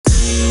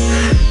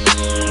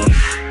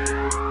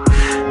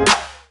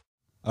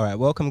All right,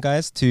 welcome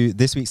guys to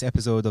this week's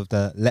episode of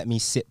the Let Me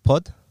Sit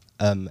pod.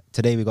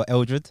 Today we got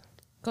Eldred.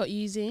 Got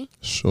Yeezy.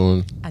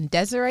 Sean. And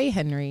Desiree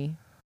Henry.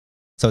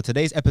 So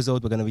today's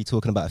episode we're going to be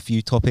talking about a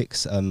few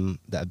topics that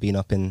have been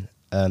up in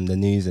the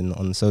news and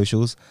on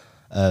socials.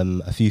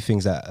 A few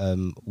things that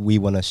we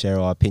want to share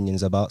our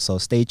opinions about. So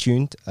stay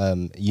tuned.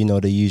 You know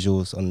the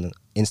usuals on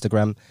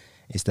Instagram.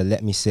 It's the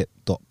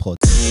letmesit.pod.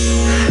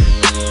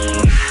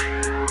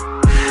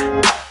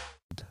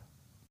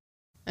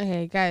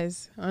 Okay,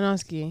 guys, I want to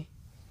ask you.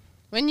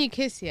 When you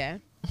kiss, yeah,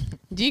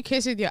 do you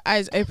kiss with your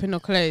eyes open or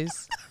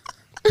closed?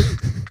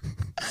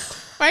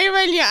 Why are you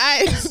rolling your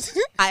eyes?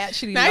 I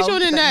actually I actually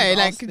want to know,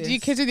 like, this. do you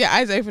kiss with your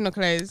eyes open or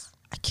closed?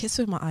 I kiss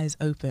with my eyes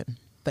open,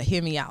 but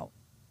hear me out.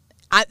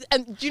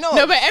 And do you know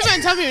No, what? but everyone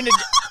tell me.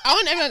 I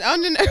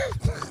want to know.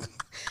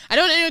 I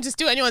don't want anyone to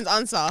steal anyone's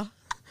answer.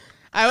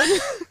 I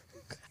want.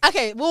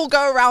 Okay, we'll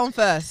go around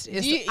first.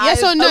 Is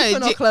Yes or no?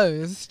 open or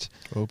closed?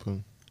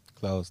 Open.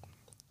 Closed.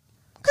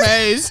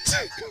 Closed.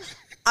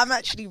 I'm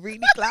actually really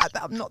glad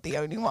that I'm not the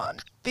only one,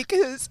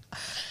 because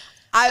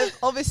I've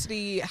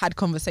obviously had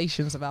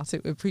conversations about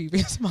it with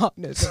previous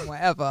partners and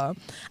whatever,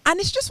 and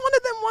it's just one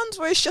of them ones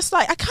where it's just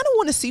like I kind of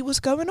want to see what's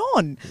going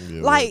on.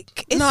 Yeah,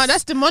 like, it's, No,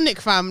 that's demonic,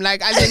 fam.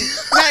 Like, I didn't.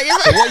 Like,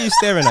 So what are you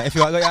staring at? If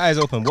you got your eyes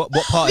open, what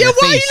part yeah, of the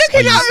what are you face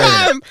looking at,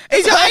 staring fam?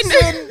 Is your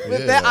person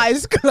with their Yeah.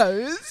 eyes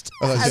closed.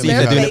 I like and See Yeah, if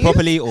their they're doing it face-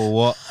 properly or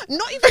what?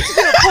 Not even to do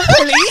it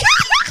properly.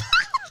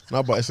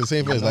 No, but it's the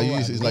same thing. It's know like what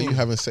I it's like you mean.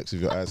 having sex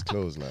with your eyes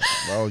closed. Like,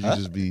 why would you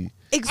just be?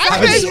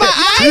 Exactly. close my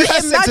eyes. Who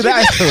has sex with their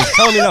eyes closed?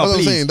 Tell me now, That's what I'm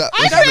please. saying. That,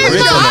 I that's close basically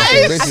my the eyes.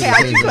 same- basically Okay, the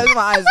I same do thing. close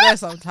my eyes there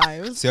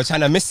sometimes. So you're trying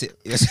to miss it.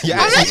 You're I'm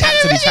not actually trying to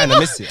actively miss trying it. to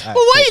miss it. But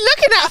what are you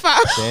looking at,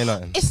 fam? Say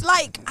nothing. It's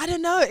like, I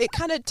don't know, it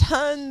kind of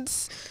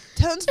turns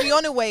me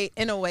on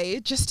in a way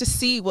just to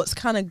see what's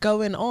kind of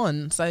going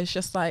on. So it's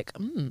just like,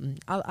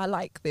 I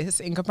like this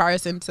in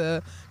comparison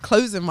to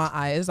closing my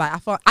eyes. Like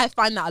I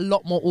find that a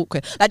lot more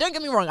awkward. Like, don't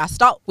get me wrong, I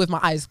start with my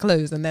eyes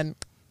closed and then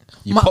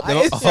You my pop them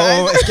up. eyes-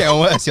 Oh, it's getting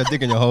worse. You're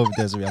digging your hole,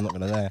 Desiree. I'm not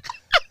gonna lie.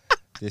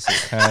 This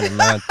is kind of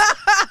mad.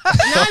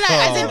 No, like,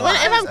 as in,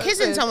 whenever I'm Eyes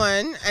kissing open.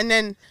 someone and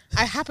then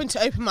I happen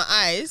to open my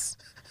eyes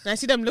and I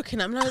see them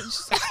looking at me, I'm like,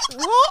 just like,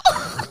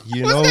 what?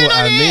 You What's know going what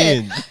I on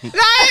here? mean.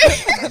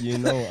 Like, You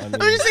know what I I'm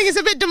mean. just thinking it's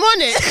a bit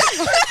demonic.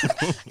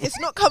 it's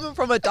not coming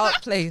from a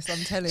dark place,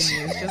 I'm telling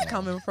you. It's just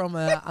coming from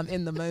I'm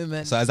in the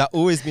moment. So has that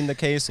always been the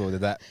case, or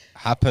did that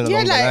happen Yeah,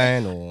 along like- the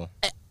line, or?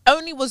 It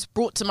only was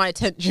brought to my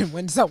attention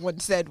when someone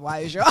said, "Why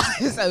is your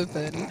eyes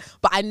open?"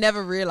 But I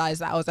never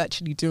realized that I was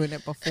actually doing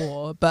it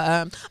before. But I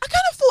kind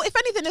of thought, if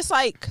anything, it's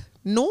like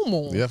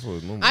normal. Yeah, I thought it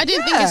was normal. I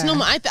didn't think it's Yeah.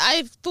 normal.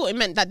 I thought it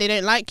meant that they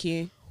don't like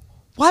you.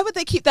 Why would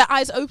they keep their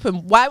eyes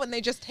open? Why wouldn't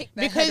they just take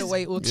their head Because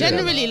away altogether?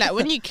 generally, like,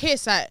 when you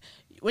kiss, like,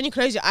 when you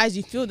close your eyes,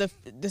 you feel the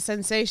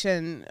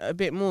sensation a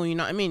bit more, you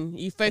know what I mean?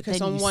 You focus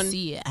then on you one.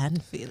 see it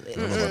and feel it.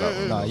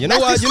 Nah, you know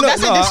what? That's You know,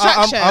 that's a no,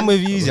 distraction. I'm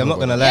with you. Easy. I'm not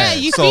gonna lie. Yeah,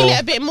 you so, feel it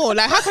a bit more.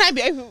 Like, how can I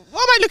be open?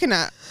 What am I looking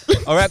at?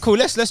 all right, cool.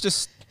 Let's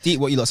just deep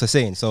what you lots are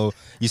saying. So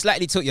you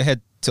slightly tilt your head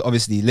to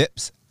obviously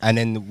lips, and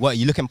then what? Are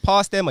you looking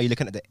past them? Are you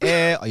looking at the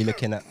air? Are you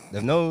looking at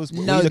the nose?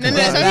 What No, are you No, looking no,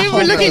 at? some that people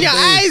whole look in your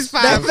face. eyes, The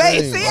fam.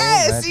 face, Oh,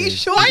 yes, man, you dude.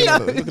 sure Why know.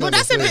 Look at But the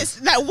that's a face.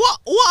 bit like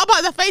what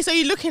about the face are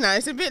you looking at?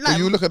 It's a bit But like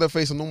you look at their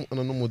face on a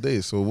normal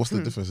day. So what's Hmm.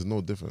 the difference? There's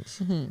no difference.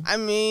 I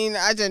mean,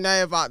 I don't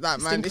know about that,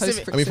 It's man. in It's close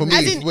a bit, I mean, for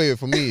As me, in-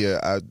 for me,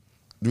 yeah,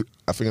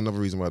 I think another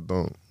reason why I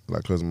don't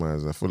like closing my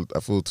eyes, I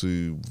feel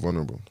too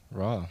vulnerable.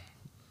 Raw.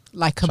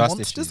 Like a Trust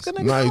monster's issues.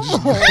 gonna No, go.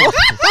 you just-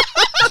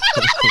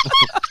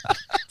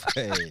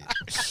 Hey,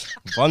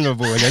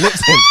 vulnerable when your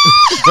lips in.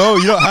 Bro,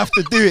 you don't have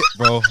to do it,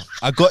 bro.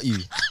 I got you.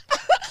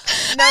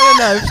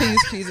 No,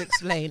 please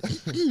explain.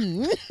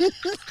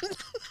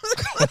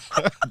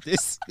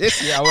 This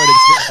yeah, I wasn't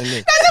expecting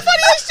it. That's the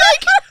funniest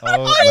joke.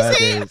 Oh, my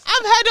Honestly, days.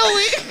 I've heard all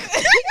week.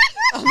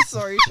 I'm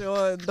sorry,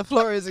 Sean. The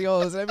floor is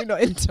yours. Let me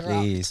not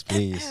interrupt.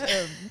 Please.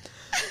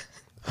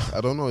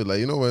 I don't know. Like,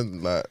 you know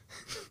when, like,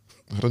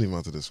 I don't even know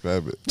how to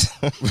describe it.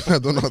 I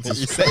don't know how to You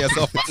describe set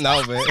yourself up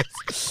now, man.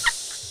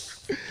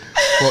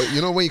 But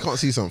you know when you can't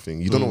see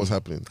something, you don't know what's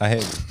happening. I hear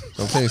you.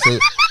 So I'm saying, so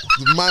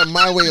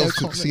my way of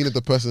comment. seeing if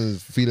the person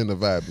is feeling the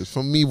vibe is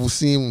from me will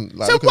seem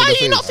like. So looking why at are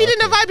their you not face, feeling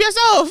the okay. vibe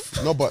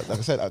yourself? No, but like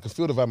I said, I can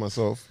feel the vibe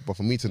myself. But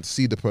for me to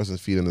see the person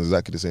feeling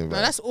exactly the same vibe, No,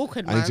 that's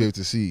awkward, I need to be man. able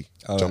to see. All Do you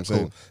know what right, I'm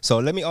saying? cool. So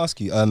let me ask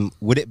you,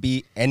 would it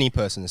be any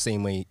person the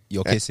same way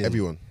you're kissing?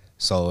 Everyone.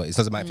 So it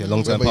doesn't matter if you're a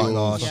long-term Whether partner.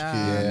 you're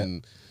Yeah.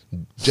 fucking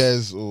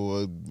Jez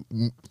or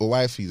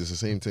wifey, it's the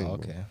same thing. bro.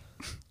 Okay.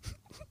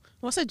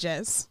 What's a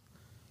Jez?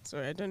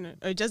 Sorry, I don't know.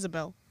 Oh,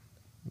 Jezebel.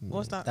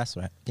 What's that? That's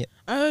right. Yeah.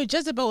 Oh,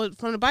 Jezebel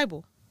from the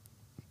Bible.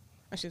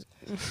 Actually,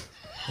 Yeah,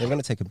 we're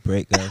gonna take a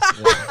break, guys.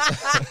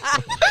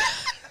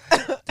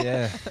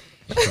 Yeah.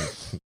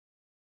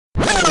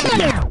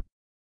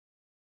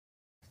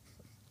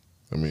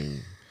 I mean,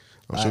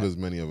 I'm sure there's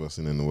many of us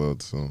in the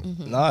world. So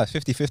Nah,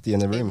 50-50 in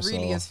the room. It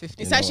really so is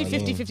 50. it's know actually what I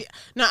mean? 50-50.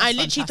 No, I That's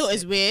literally thought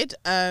it's fantastic.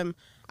 weird.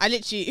 I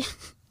literally,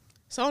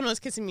 someone was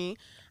kissing me,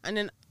 and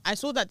then I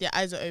saw that their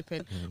eyes are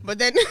open, but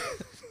then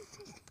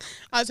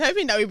I was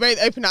hoping that we both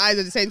open our eyes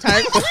at the same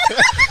time.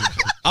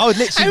 I would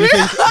literally be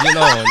thinking,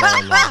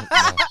 no.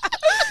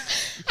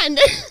 And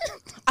then,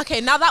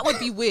 Okay, now that would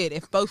be weird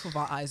if both of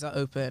our eyes are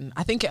open.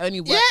 I think it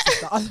only works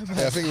if the other Yeah, I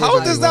person. think How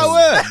it's does like that one.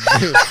 work?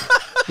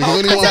 Because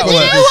only one that person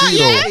work? can see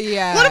though.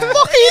 Yeah. what the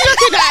fuck are you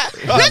looking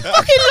at? Let's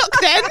fucking look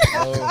then.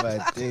 Oh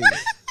my days.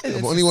 Yeah,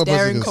 It's but a only one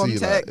staring person can see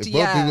that. contact, If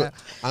both yeah. people,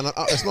 and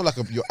it's not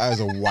like your eyes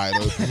are wide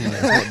open.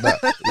 It's not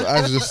that. Your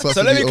eyes are just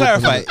So let me open,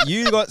 clarify. innit?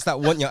 You got that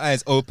want your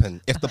eyes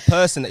open. If the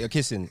person that you're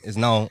kissing is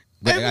now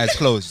got their eyes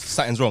closed,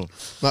 something's wrong.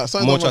 Like,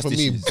 something More not right for trust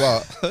me, issues.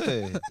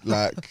 but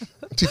like,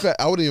 to be fair,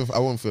 I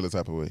won't feel the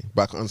type of way.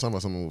 But I can understand why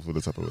someone will feel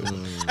the type of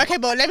way. Okay,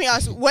 but let me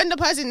ask: when the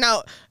person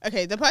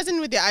the person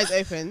with their eyes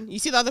open, you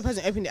see the other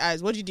person open their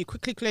eyes. What do you do?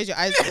 Quickly close your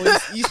eyes,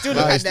 or you still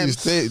look Nah, at them? you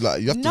stay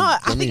like you have to. No, I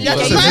think mean, you you have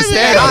have to to use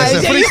stare your down. eyes. It's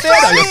a Yeah, fully you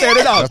stare down. You're staring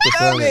it You out. have to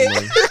firm it,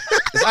 man.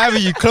 It's either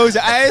you close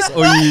your eyes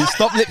or you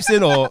stop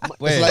lipsing or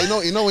wait. It's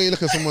like you know when you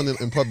look at someone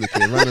in public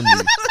here randomly,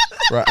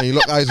 right? And you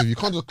look eyes with you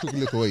can't just quickly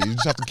look away. You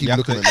just have to keep You have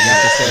looking to- at them. you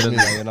have to stare You them know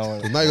down, what I you know.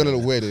 mean? 'Cause now you're a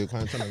little weird. You're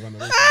kind of trying to run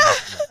away.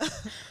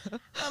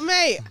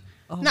 Mate.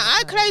 Oh Now my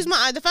I closed my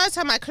eye. The first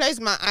time I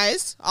closed my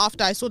eyes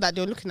after I saw that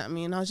they were looking at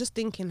me, and I was just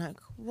thinking like,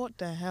 what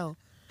the hell?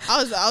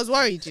 I was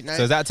worried, you know.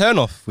 So is that a turn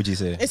off? Would you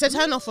say? It's a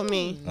turn off for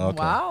me. Okay.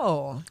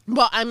 Wow.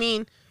 But I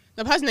mean,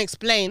 the person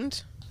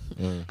explained,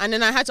 and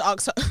then I had to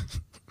ask.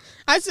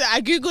 I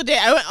googled it.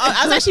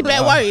 I was actually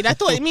very worried. I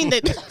thought it meant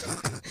that.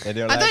 They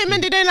don't I thought like it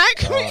meant you. they don't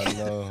like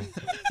me. Oh no!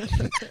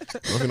 Nothing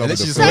They're up with literally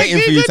just the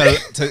waiting for you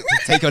Googled to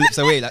take your lips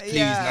away. Like, please,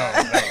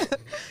 Yeah. no.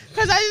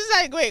 Because I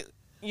was like, wait,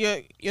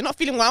 you're not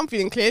feeling what I'm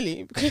feeling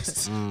clearly.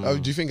 Because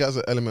Do you think that's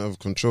an element of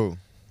control?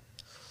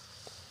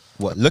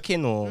 What,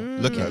 looking or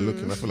looking? Like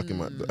looking, I feel like it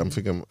might.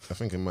 I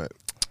think it might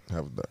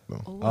have that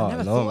though. Oh, Oh I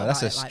never no, thought man,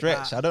 that's a about it like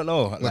stretch. that. I don't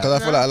know. Like, Because I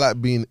feel like I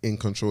like being in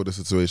control of the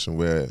situation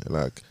where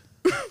like.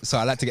 so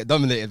I like to get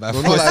dominated by.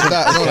 No, not like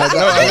that. Not like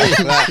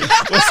that.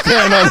 Like, what's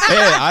going on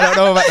here? I don't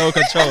know about no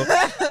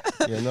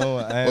control. You know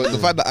what I But the mean?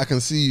 fact that I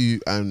can see you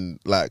and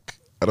like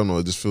I don't know,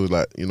 it just feels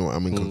like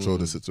I'm in control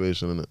of the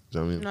situation, innit? Do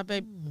you know what I mean? no,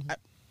 babe.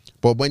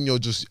 But when your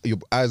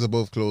eyes are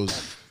both closed,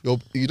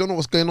 you don't know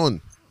what's going on. Do you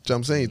know what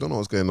I'm saying? You don't know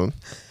what's going on.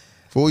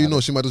 For all you know,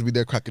 she might just be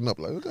there cracking up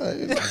like,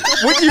 okay.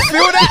 Would you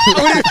feel that?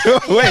 Would you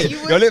feel, wait, You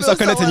would your lips feel are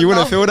connected. so You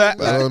wouldn't feel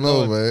that? I don't know,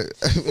 Like,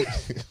 man.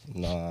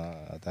 Nah,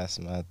 that's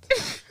mad.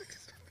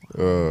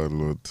 Oh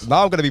Lord.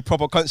 Now I'm gonna be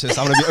proper conscious.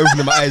 I'm gonna be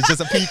opening my eyes,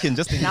 just a peeking,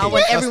 just in Now case.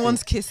 when Trust me.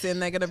 everyone's kissing,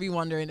 they're gonna be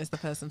wondering is the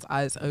person's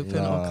eyes open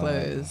or Nah.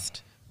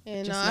 closed.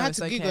 Yeah, Just no, know I had it's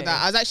to Google okay.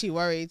 that. I was actually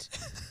worried.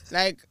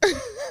 Like,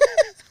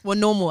 We're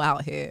normal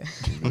out here.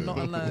 We're not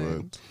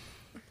alone.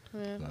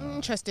 Word.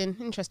 yeah,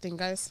 interesting,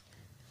 guys.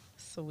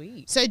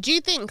 Sweet. So, do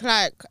you think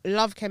like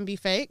love can be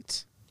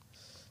faked?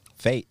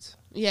 Fate.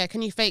 Yeah,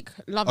 can you fake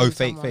love? Oh,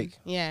 fake.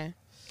 Yeah,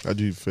 How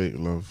do you fake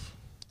love?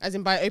 as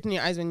in by opening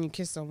your eyes when you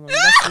kiss someone.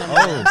 That's number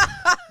one.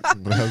 Oh,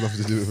 But it has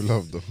nothing to do with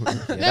love, though. yeah,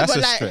 No, that's but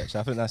a like- stretch.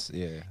 I think that's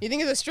You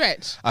think it's a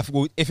stretch?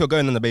 well, if you're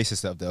going on the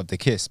basis of the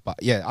kiss,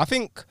 but yeah, I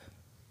think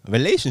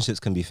relationships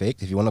can be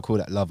faked. If you want to call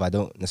that love, I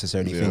don't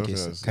necessarily Yeah, think okay, it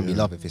that's- can be yeah.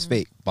 love if it's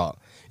fake. But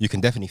you can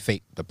definitely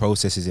fake the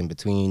processes in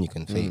between. You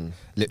can fake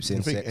lips in,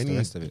 You can fake sex, the any-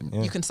 rest of it.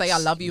 Yeah. You can say I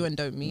love you and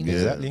don't mean Yeah. it.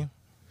 Exactly.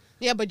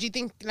 Yeah, but do you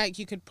think like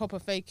you could proper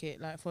fake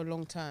it like for a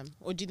long time,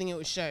 or do you think it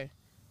would show?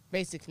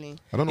 Basically,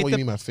 I don't know It what you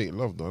dep- mean by fake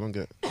love, though. I don't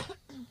get.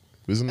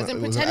 Isn't As that in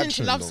it was an pretending to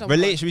action, love though? someone.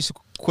 Relation. We should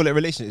call it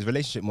relationship. Is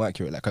relationship more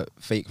accurate? Like a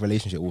fake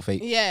relationship or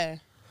fake? yeah.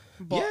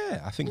 But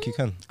Yeah, I think you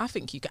can. I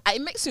think you can.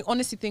 It makes me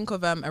honestly think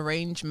of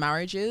arranged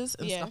marriages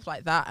and Yeah. stuff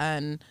like that.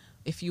 And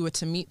if you were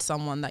to meet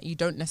someone that you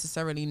don't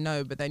necessarily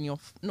know, but then you're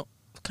not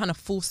kind of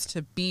forced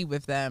to be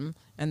with them,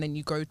 and then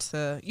you grow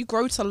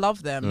to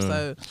love them.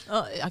 So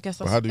I guess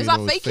But that's, how do you is know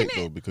that it's faking fake,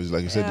 though? it? Because,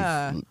 like you said,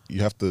 Yeah.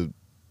 you have to.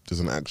 There's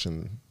an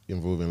action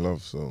involving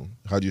love. So,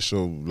 how do you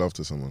show love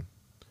to someone?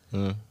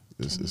 Mm.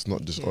 It's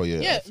not just I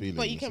yeah, feel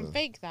but it, you can so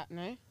fake that,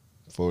 no?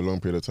 for a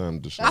long period of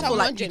time. Just I That's feel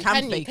what I'm like you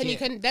wondering. can fake can you it.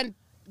 can then?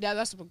 Yeah,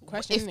 that's the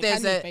question. If isn't it?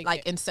 there's Can you a fake like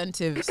it?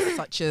 incentives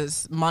such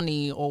as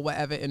money or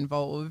whatever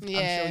involved, I'm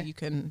Yeah. sure you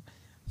can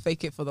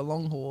fake it for the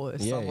long haul.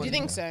 If Yeah, someone, Do you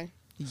think so?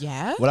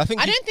 Yeah. Well, I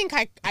think I you- don't think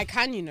I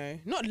can,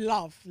 not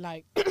love,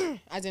 like,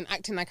 as in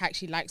acting like I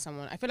actually like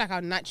someone. I feel like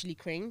I'll naturally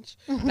cringe.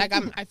 Like,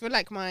 I feel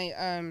like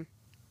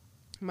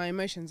my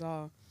emotions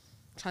are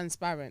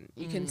transparent.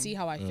 You can see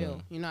how I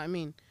feel, you know what I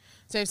mean?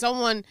 So if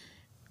someone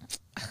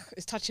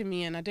is touching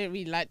me and I don't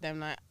really like them,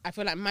 like, I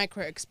feel like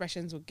micro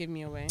expressions will give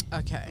me away.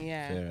 Okay.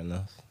 Yeah. Fair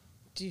enough.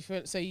 Do you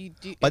feel, so you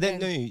do? But then,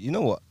 again- no, you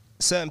know what?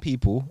 Certain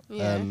people,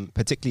 Yeah.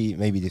 particularly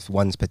maybe if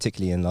one's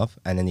particularly in love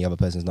and then the other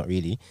person's not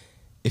really,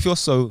 if you're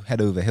so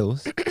head over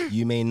heels,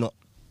 you may not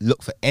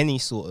look for any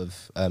sort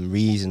of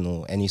reason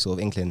or any sort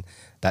of inkling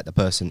that the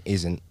person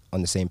isn't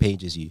on the same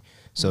page as you.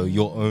 So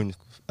your own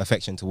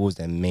affection towards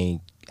them may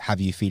have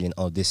you feeling,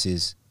 oh,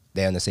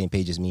 they're on the same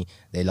page as me,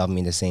 they love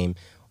me the same.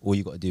 All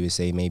you got to do is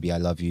say, maybe I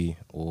love you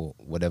or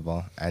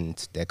whatever,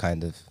 and they're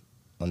kind of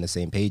on the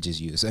same page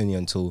as you. It's only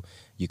until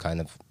you kind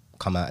of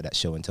come out of that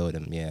show and tell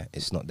them, yeah,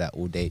 it's not that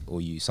all date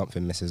or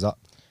something messes up.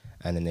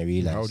 and then they How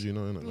realize. do you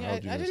know? Innit? Yeah, How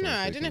do you I don't know. someone's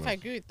I don't know if I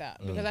faking agree with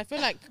that because I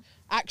feel like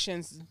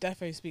actions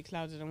definitely speak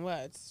louder than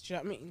words. Do you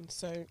know what I mean?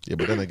 So love? Yeah,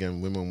 but then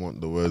again, women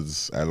want the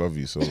words "I love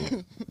you." So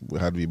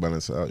how do we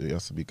balance it out? It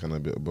has to be kind of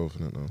a bit of both,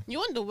 innit? Now. you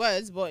want the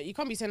words, but you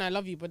can't be saying "I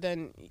love you," but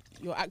then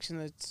your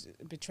actions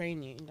are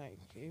betraying you. Like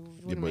it Yeah,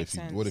 wouldn't but make if you,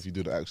 sense. what if you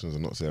do the actions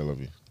and not say "I love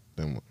you"?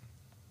 Then what?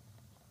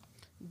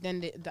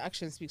 Then the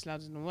action speaks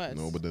louder than words.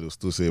 No, but they'll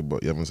still say,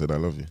 "But you haven't said I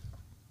love you."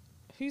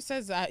 Who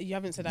says that you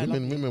haven't said I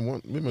love you? Women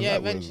want women. Yeah,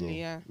 like words,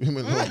 eventually, though. yeah.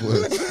 Women love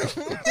words.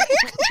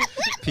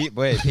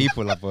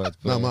 People love words.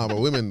 No, but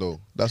women though.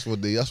 That's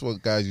what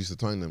guys used to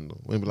tell them though.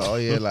 Women be like, oh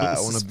yeah, like I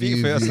want to Speak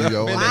be for with you.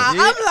 yourself, I wanna-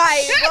 innit? I'm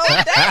like,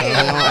 well,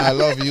 damn. I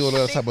love you, all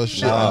that type of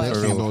shit. Nah, And for next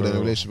thing real, you know, for they're in a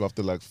real. relationship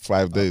after like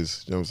 5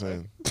 days. You know what I'm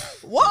saying?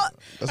 What?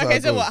 That's how Okay,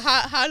 it so goes. what?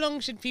 How long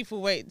should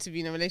people wait to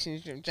be in a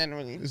relationship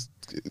generally? It's,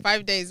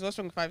 5 days. What's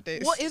wrong with 5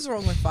 days? What is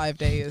wrong with 5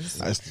 days?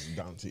 it's just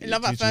down to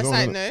Love at each his first own,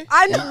 sight? innit? No.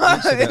 I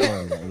Each to their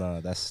know. own.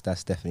 No, that's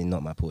definitely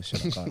not my portion.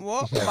 I can't.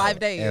 What? Ever, 5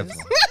 days. ever.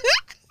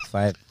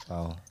 5.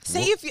 Wow.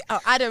 Say if you,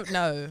 I don't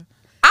know.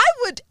 I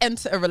would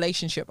enter a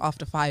relationship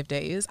after 5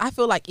 days. I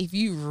feel like if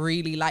you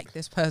really like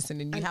this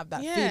person and you have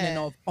that yeah. feeling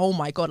of, oh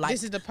my God, like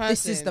This is the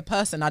This is person. the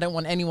person. I don't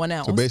want anyone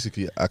else. So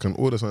basically, I can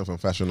order something from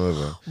Fashion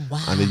Nova,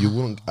 and then you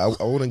wouldn't. I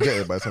wouldn't get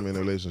it by the time you're in a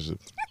relationship.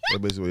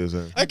 That's basically what you're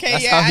saying. Okay,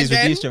 That's yeah. how he's and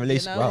then- reduced your You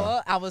relationship. know Wow.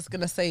 what? I was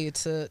gonna say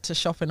to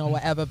shopping or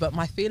whatever, but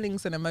my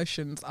feelings and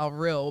emotions are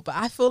real. But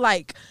I feel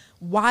like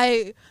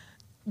why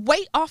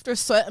wait after a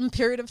certain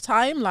period of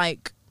time,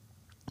 like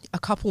a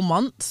couple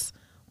months,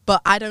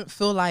 but I don't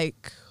feel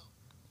like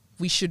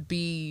we should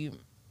be.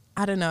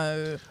 I don't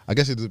know. I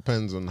guess it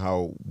depends on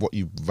what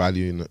you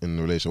value in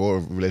the relationship, or a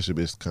relationship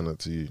is kind of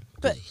to you.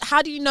 But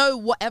how do you know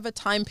whatever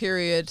time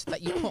period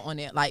that you put on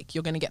it, like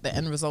you're gonna get the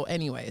end result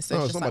anyway? So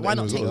No, it's it's just not like, why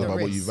about not the take end result,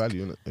 the it's about what you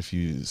risk? value. Innit? If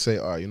you say,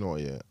 all right, you know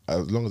what, yeah,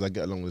 as long as I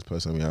get along with this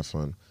person, we have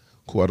fun.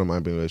 Cool, I don't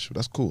mind being in a relationship.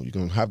 That's cool. You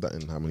can have that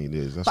in how many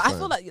days. That's But fine. I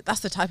feel like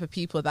that's the type of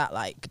people that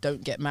like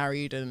don't get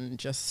married and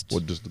just Or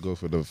just to go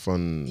for the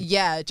fun.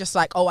 yeah, just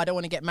like, oh, I don't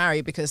want to get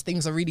married because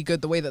things are really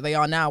good the way that they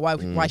are now.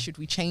 Why should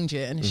we change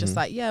it? And it's just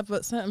like, yeah,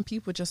 but certain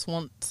people just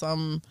want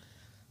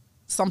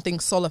something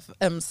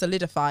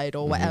solidified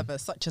or whatever,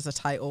 such as a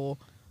title.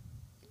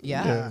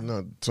 Yeah.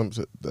 No,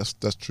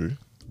 that's true.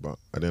 But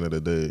at the end of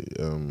the day,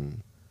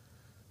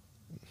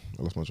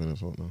 I lost my train of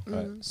thought now.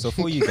 Right. So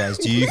for you guys,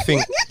 do you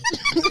think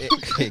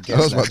it I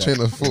lost gets my like train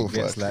that? of thought. It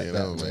gets fuck, like you that,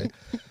 know, man.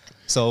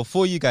 So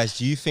for you guys,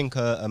 do you think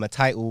a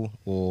title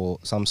or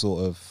some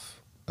sort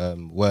of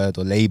word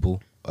or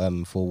label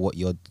for what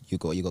you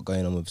got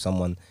going on with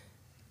someone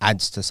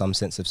adds to some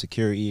sense of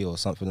security or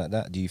something like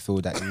that? Do you feel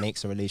that it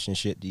makes a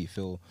relationship? Do you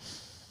feel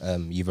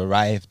you've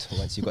arrived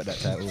once you got that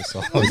title?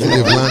 So We've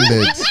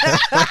landed.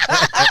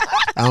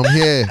 I'm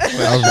here.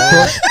 I've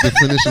crossed the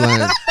finish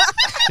line.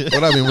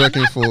 What I've been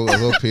working for,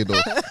 I've all paid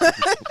off.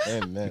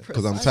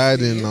 Because I'm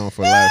tired in now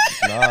for life.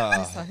 Nah.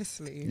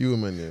 Precisely. You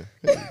women, yeah.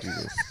 Hey,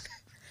 Jesus.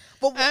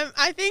 But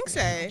I think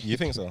so. You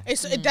think so?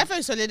 It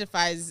definitely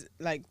solidifies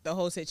like the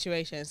whole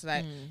situation. It's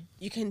like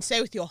you can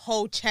say with your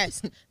whole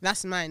chest,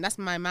 "That's mine. That's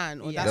my man,"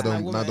 or Yeah. "That's my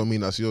That woman." don't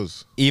mean that's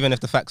yours. Even if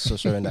the facts are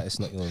showing that it's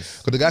not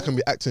yours. Because the guy can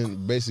be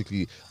acting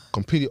basically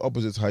completely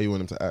opposite to how you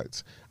want him to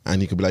act.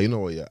 And he could be like, you know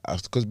what, yeah.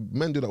 Because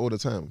men do that all the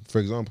time. For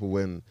example,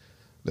 when,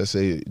 let's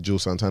say,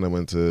 Jules Santana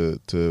went to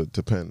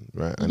Penn,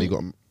 right? And he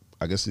got,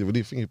 I guess, do you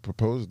think he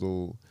proposed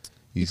or...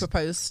 he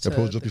proposed. He to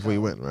proposed just the before he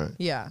girl. went, right?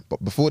 Yeah.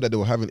 But before that, they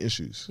were having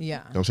issues. Yeah. You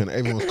know what I'm saying?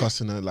 Everyone was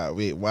cussing her, like,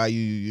 wait, why are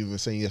you even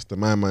saying yes to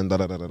my man, da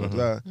da da da da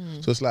da.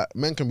 So it's like,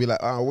 men can be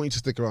like, I want you to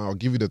stick around, I'll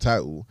give you the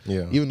title.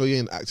 Yeah. Even though you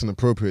ain't acting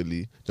appropriately,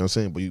 you know what I'm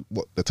saying?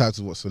 But the title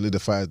is what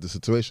solidifies the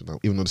situation,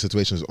 even though the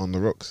situation is on the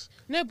rocks.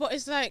 No, but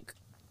it's like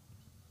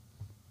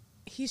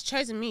he's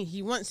chosen me.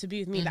 He wants to be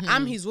with me. Like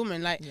I'm his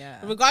woman. Like Yeah.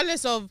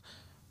 regardless of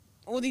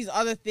all these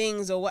other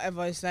things or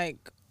whatever, it's like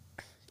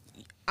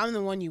I'm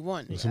the one you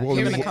want. So Yeah, what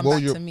you're would gonna you, come what back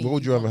would you, to me. what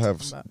would you You rather want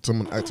to have? come back.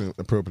 Someone acting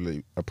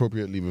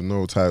appropriately with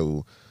no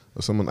title,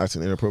 or someone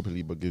acting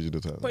inappropriately but gives you the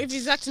title? But if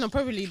he's acting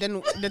appropriately,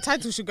 then the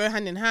title should go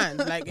hand in hand.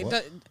 Like, it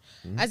does,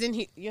 as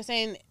in, you're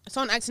saying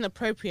someone acting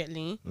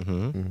appropriately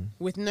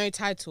with no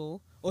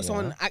title, or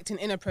someone acting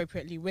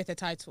inappropriately with a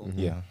title.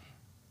 Yeah.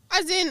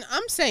 As in,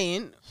 I'm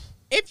saying,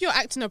 if you're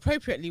acting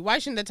appropriately, why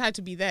shouldn't the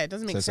title be there? It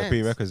doesn't make So it's sense. a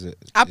prerequisite.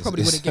 I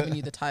probably would have given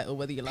you the title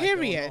whether you like it or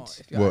Period. not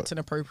if you're What? acting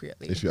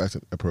appropriately. If you're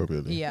acting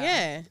appropriately, Yeah.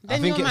 Yeah. I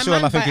Then think you're my sure,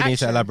 man I think by you need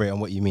to action. elaborate on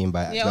what you mean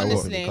by Yeah, by what,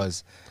 honestly.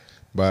 because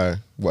by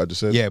what I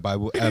just said. yeah, by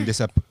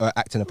this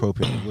acting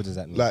appropriately. What does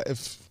that mean? Like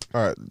if,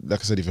 all right,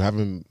 like I said, if you're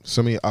having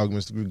so many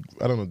arguments,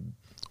 I don't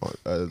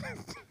know,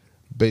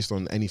 based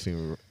on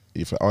anything,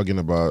 if you're arguing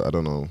about, I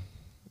don't know,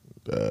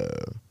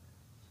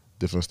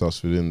 different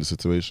stuff within the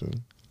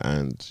situation,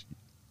 and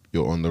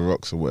you're on the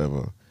rocks or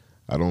whatever.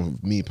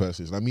 Me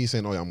personally, it's like me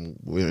saying,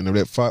 we're in a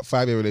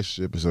 5-year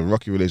relationship, it's a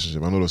rocky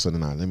relationship, and all of a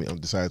sudden, I'm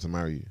decided to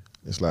marry you.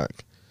 It's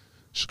like,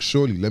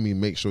 surely let me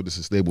make sure this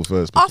is stable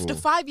first. Before. After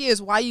 5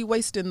 years, why are you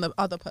wasting the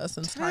other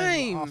person's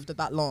time Time. after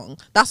that long?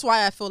 That's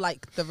why I feel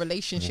like the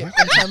relationship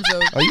in terms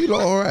of Are you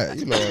lot alright?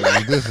 You lot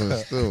are different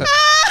still.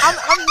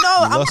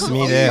 You lost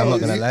me there. I'm not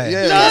gonna lie.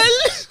 Yeah.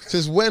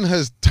 Since when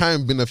has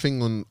time been a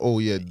thing on? Oh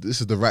yeah, this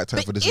is the right time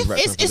But for this. if Is the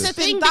right time It's for a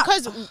this. thing That-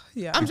 because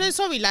Yeah. I'm so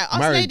sorry. Like us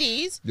Married.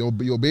 ladies, Your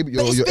baby,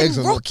 But your it's eggs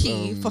been are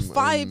rocky not, for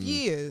 5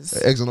 years.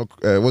 Eggs are not.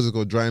 What's it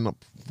called? Drying up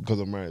because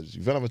of marriage. If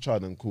you don't have a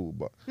child, then cool.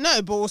 But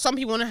no, but some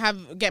people want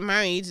to get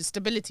married,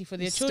 stability for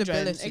their children.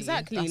 Stability.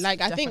 Exactly. That's Like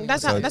I think definitely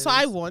that's what it that's what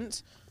I is.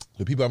 want.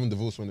 the people haven't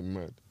divorced when they're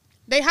married.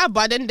 They have,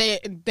 but then the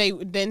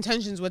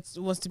intentions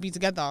was to be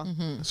together.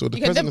 Mm-hmm. So the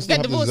You can president still get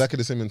have divorced. exactly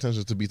the same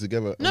intentions to be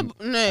together. No,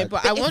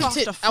 but I if want after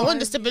it. I want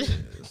the 5 stability.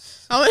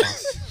 years, I want.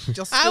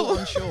 Just I still w-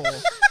 unsure.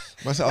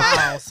 Myself,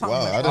 Wow, something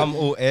like I that. I'm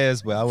all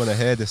ears, but I want to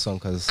hear this song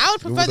because I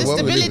would prefer the the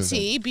world we live in.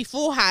 stability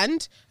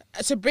beforehand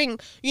to bring,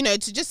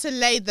 to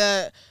lay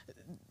the,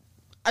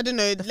 I don't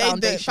know, lay the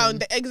foundation.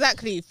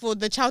 exactly for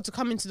the child to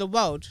come into the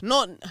world,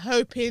 not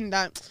hoping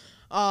that.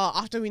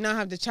 After we now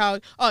have the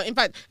child. Oh, in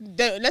fact,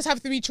 let's have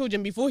 3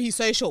 children before he's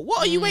so short. What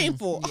are you waiting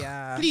for?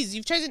 yeah. Please,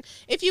 you've chosen.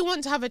 If you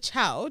want to have a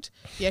child,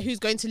 who's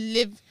going to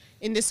live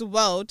in this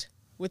world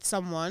with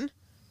someone,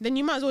 then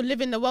you might as well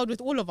live in the world with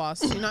all of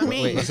us. You know what I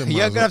mean? wait, That's a you're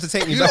miles gonna have to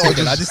take me You back lot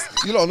again. are I just-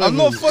 just, you lot are I'm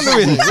not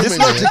following. Women, This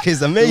yeah. logic is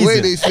The amazing.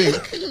 way they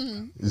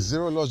think is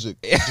zero logic.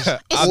 Just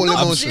all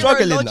I'm emotion.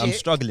 struggling. Logic. I'm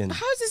struggling.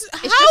 How's this?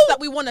 It's just that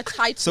we want a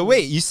title. So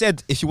wait, you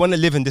said if you want to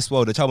live in this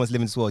world, the child wants to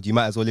live in this world, you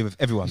might as well live with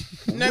everyone.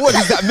 No, What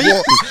does that mean?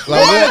 What? What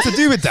Like do I what? want to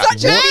do with that?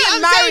 Such a- What? Being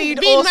I'm saying married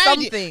or married,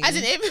 something. As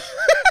in, if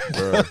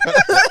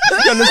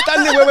Bruh. You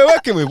understanding where we're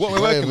working with? What we're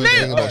Not working even with?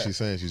 thinking about what she's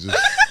saying. She's just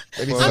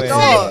anything I'm she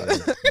not.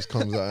 says, it just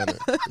comes out.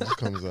 Innit? It just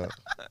comes out.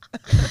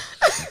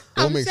 It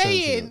I'm makes sense,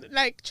 saying, innit?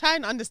 like, try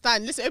and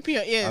understand. Listen, open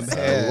your ears. I'm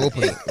here. We'll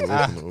open it.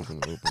 We'll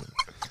open it.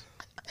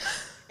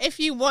 If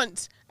you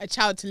want a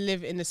child to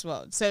live in this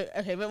world, so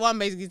okay, but what I'm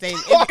basically saying,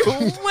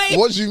 if,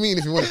 What do you mean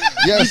if you want?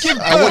 Yes, give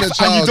I want a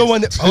birth and you child don't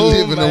want it- to Oh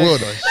live in the my world.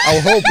 gosh. I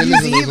hope it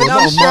lives in the Even world, I'm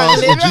not on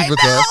Mars or struggling right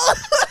Jupiter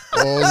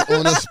or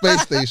on a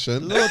space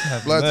station. Lord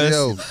have Bloody mercy.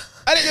 hell.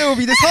 I didn't know it would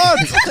be this hard.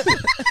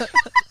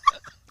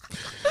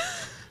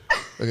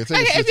 Okay, take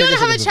okay, a if you want to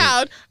have a second.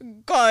 child,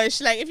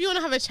 gosh, like if you want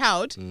to have a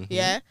child,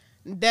 Mm-hmm.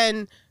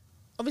 then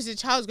obviously the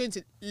child's going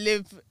to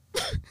live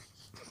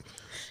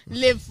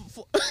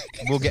for,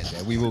 We'll get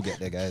there. We will get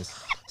there, guys.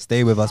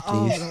 Stay with us,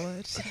 Oh please.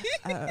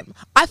 Lord.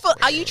 I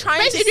thought. Are you trying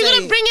basically, to if you're say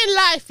gonna bring in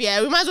life,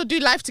 we might as well do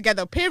life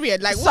together.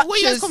 Period. Like, Such what are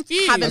you guys as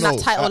confused? having that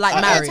title like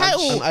marriage?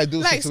 title. An ideal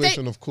Like,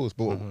 situation, of course,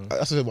 but Mm-hmm.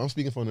 that's what I'm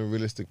speaking from a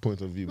realistic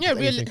point of view. Yeah,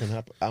 because anything reali- can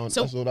happen.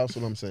 So- That's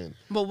what I'm saying.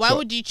 But why So-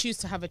 would you choose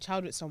to have a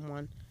child with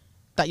someone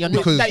that you're not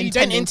Because- that you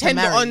don't intending to intend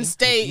marry? on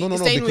staying No,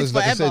 with because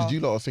like I forever? said, you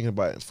lot are thinking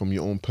about it from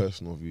your own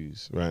personal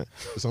views, right?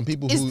 There's some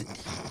people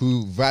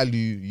who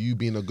value you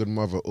being a good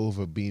mother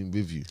over being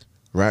with you,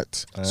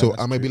 right? So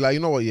that's I might be like, you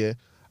know what,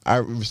 I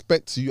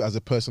respect you as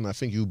a person. I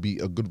think you'll be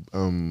a good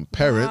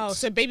parent. Wow,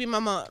 so baby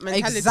mama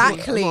mentality.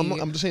 Exactly. No,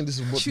 I'm just saying this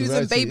is what the Choosing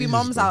reality baby is,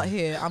 mums bro. out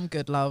here. I'm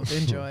good, love.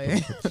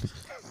 Enjoy.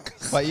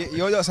 But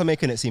you're also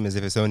making it seem as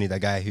if it's only the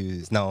guy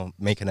who's now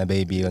making a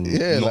baby and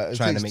Yeah, not like, it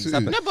trying to takes make two. it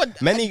happen. No,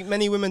 but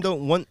Many women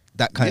don't want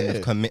that kind Yeah.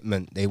 of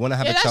commitment. They want to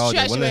have Yeah, a that's child.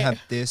 true, They want to actually. have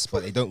this,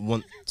 but they don't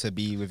want to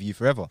be with you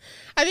forever.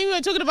 I think we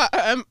were talking about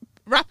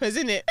rappers,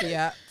 innit?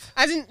 Yeah.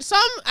 As in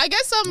I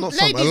guess some Not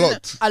some, ladies. a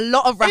lot. A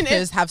lot of Innit?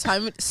 rappers have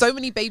so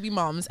many baby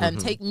moms, and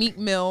take Meek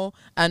Mill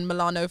and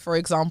Milano for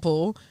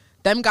example.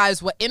 Them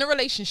guys were in a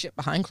relationship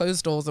behind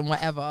closed doors and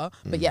whatever,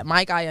 but yet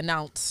my guy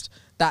announced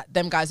that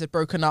them guys had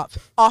broken up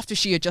after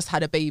she had just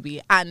had a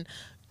baby, and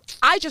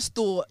I just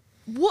thought,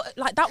 what?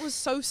 Like that was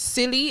so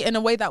silly in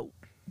a way that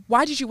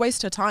why did you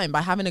waste her time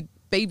by having a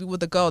baby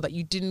with a girl that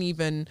you didn't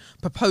even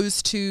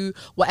propose to?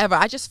 Whatever.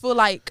 I just feel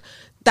like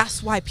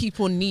that's why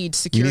people need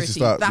security. You need to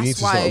start. That's we need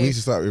why. to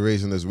start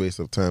erasing this waste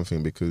of time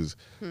thing, because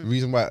the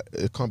reason why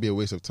it can't be a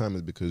waste of time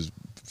is because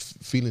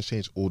feelings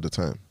change all the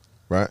time,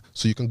 right?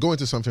 So you can go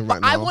into something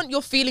right But I now. want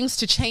your feelings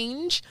to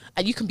change,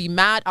 and you can be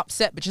mad,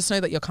 upset, but just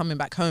know that you're coming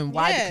back home.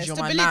 Why? Yeah, Because you're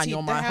my man, stability, you're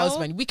the my hell?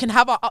 husband. We can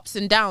have our ups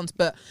and downs,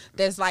 but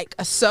there's like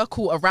a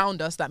circle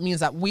around us that means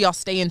that we are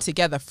staying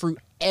together through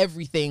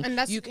everything. And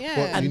that's- you, yeah.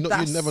 But and you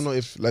that's- never know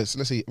if, like,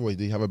 let's say, wait,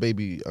 they have a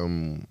baby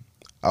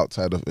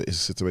outside of his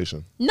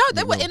situation. No,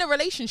 they were in a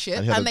relationship,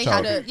 And he had and a they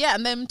child. had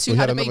and them two he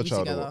had had a another baby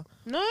child or together.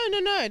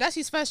 what? No, that's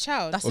his first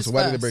child. That's Oh, his so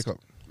why did they first. break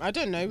up? I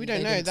don't know. We don't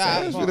They know didn't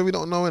that. Yeah, but- we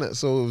don't know it.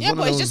 So Yeah,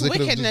 but it's just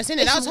wickedness,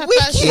 innit? That was her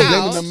It's first So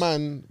blaming the child.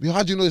 man.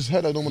 How do you know his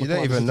head? I don't want You to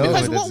don't even know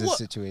Because whether what- there's a what-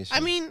 situation. I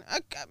mean,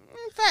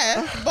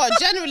 fair, but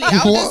generally,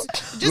 I'll What?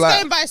 just Like-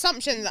 going by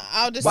assumption,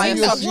 I'll just Why say are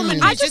you that a assuming?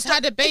 woman I who just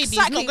had a baby is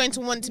exactly. not going to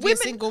want to be a Women-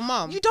 single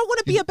mom. You don't want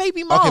to be a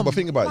baby mom. Okay, but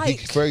think about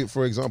it. Like,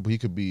 For example, he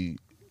could be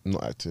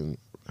not acting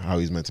how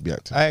he's meant to be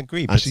acting. I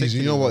agree. And she's,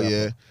 you know what, particularly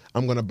yeah, with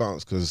I'm gonna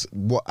bounce because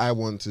what I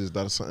want is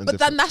that something But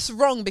different. then that's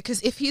wrong,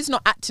 because if he's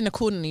not acting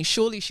accordingly,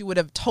 surely she would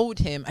have told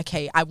him,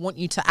 okay, I want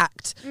you to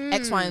act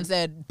X, Y, and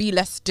Z, be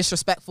less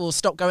disrespectful,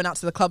 stop going out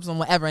to the clubs and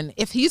whatever. And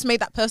if he's made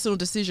that personal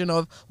decision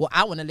of, well,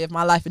 I want to live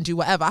my life and do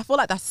whatever, I feel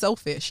like that's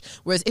selfish.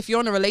 Whereas if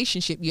you're in a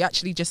relationship, you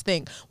actually just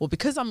think, well,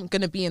 because I'm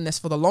going to be in this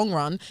for the long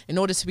run, in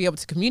order to be able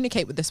to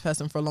communicate with this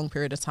person for a long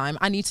period of time,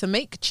 I need to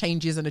make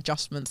changes and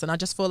adjustments. And I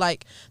just feel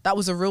like that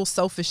was a real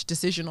selfish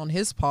decision on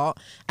his part.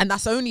 And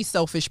that's only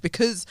selfish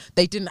because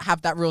they didn't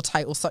have that real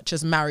title such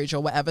as marriage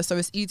or whatever. So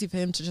it's easy for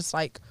him to just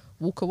like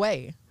walk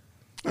away.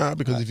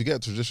 Because if you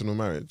get traditional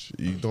marriage,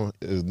 you don't.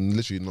 It's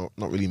literally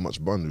not really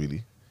much bond.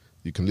 Really,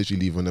 you can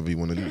literally leave whenever you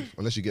want to leave,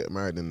 unless you get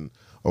married in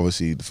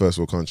obviously the first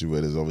world country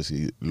where there's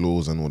obviously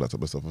laws and all that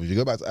type of stuff. If you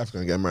go back to Africa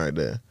and get married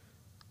there,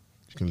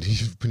 you can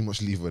leave, pretty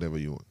much leave whatever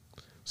you want.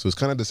 So it's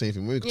kind of the same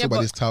thing. When we talk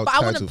about this but I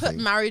title wouldn't put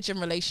thing, marriage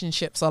and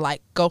relationships or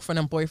like girlfriend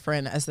and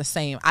boyfriend as the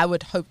same. I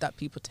would hope that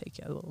people take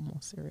it a little more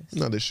serious.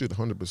 no, they should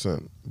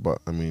 100%. But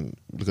I mean,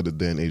 look at the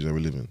day and age that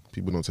we live in.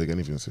 People don't take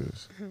anything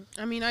serious.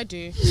 I mean, I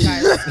do,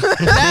 guys.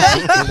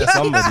 There's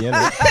somebody,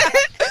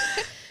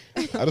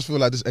 innit? I just feel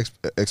like this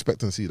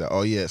expectancy that,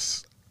 oh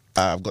yes,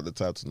 I've got the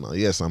title now.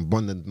 Yes, I'm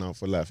bonded now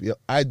for life. Yeah,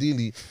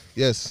 ideally,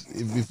 yes.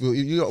 If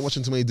you're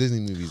watching too many Disney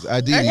movies,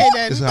 ideally, Okay,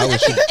 then. this is how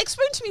it should.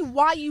 Explain to me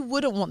why you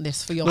wouldn't want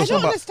this for your No, I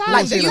don't but- understand.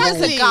 like no, you as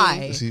a Exactly.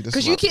 guy, See, this because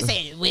is you what- keep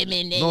saying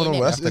women.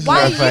 No, that's Why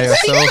clarify you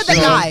speak yourself. for the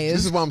No, guys?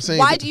 this is what I'm saying.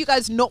 Why do you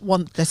guys not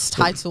want this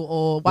title,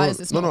 or why no, is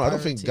this? No, not a I don't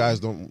think priority? guys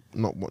don't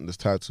not want this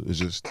title. It's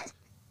just.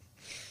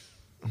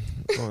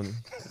 Go on.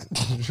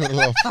 You wanna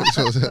laugh?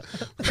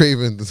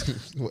 Craven,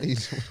 what you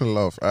wanna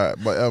laugh? All right,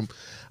 but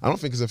I don't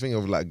think it's a thing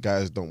of like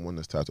guys don't want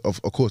this title.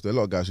 Of course, there are a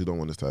lot of guys who don't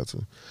want this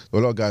title. There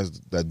are a lot of guys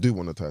that do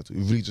want the title.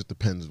 It really just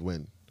depends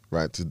when,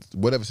 right? To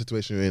whatever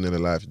situation you're in their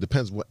life, it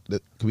depends. What there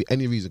could be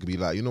any reason. It could be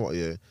like, you know what,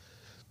 yeah,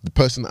 the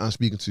person that I'm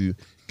speaking to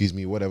gives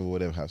me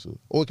whatever hassle.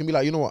 Or it can be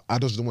like, you know what, I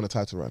just don't want a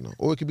title right now.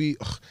 Or it could be,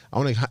 I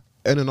want to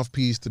earn enough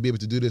peace to be able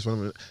to do this.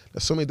 There's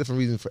so many different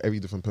reasons for every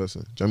different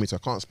person. Do you know what I mean? So I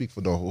can't speak for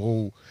the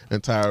whole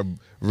entire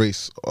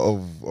race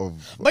of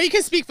But you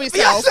can speak for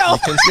yourself.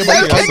 can So speak for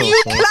can yourself. you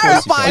Of course you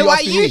clarify can. why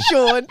asking you, me?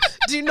 Sean,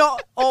 do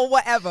not or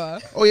whatever?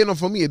 Oh yeah, no.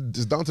 For me,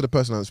 it's down to the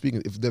person I'm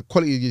speaking. If the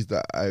qualities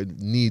that I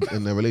need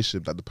in a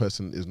relationship that the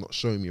person is not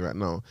showing me right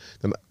now,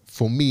 then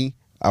for me,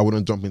 I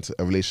wouldn't jump into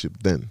a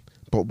relationship then.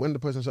 But when the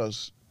person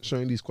starts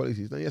showing these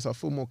qualities, then yes, I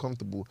feel more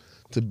comfortable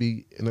to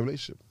be in a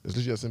relationship. It's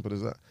literally as simple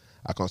as that.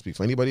 I can't speak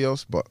for anybody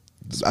else, but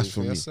that's Speak for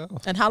me.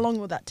 yourself. And how long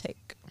will that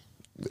take?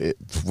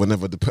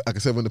 Whenever like I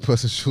said, when the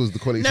person shows the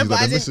qualities No, that but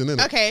they're as missing, in,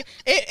 innit? okay,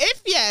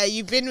 if yeah,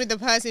 you've been with the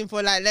person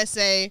for like, let's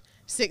say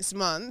 6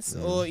 months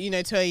or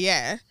to a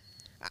year.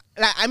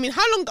 Like, I mean,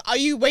 how long are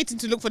you waiting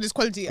to look for this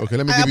quality? Okay,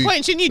 let me At give a you-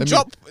 point, shouldn't you let me-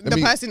 drop let the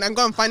me- person and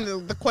go and find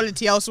the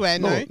quality elsewhere?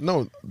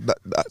 No.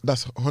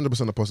 That's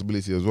 100% a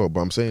possibility as well.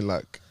 But I'm saying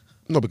like,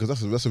 no, because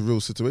that's a real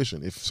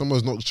situation. If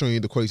someone's not showing you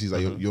the qualities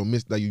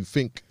that that you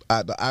think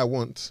that I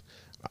want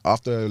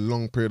after a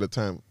long period of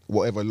time,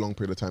 whatever long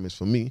period of time is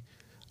for me,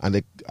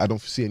 and I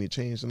don't see any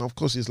change, then of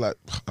course it's like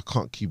I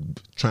can't keep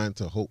trying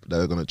to hope that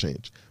they're gonna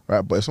change,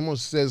 right? But if someone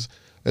says,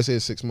 let's say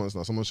it's 6 months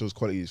now, someone shows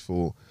qualities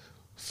for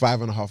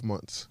 5.5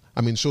 months.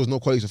 I mean, shows no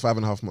qualities for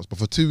 5.5 months, but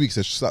for 2 weeks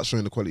they start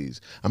showing the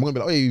qualities. I'm gonna be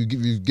like, oh, yeah,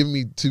 you've given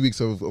me 2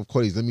 weeks of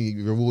qualities. Let me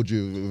reward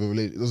you with a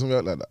relationship. It doesn't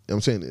work like that. You know what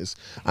I'm saying this,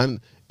 and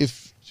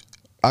if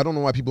I don't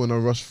know why people are in a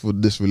rush for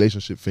this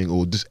relationship thing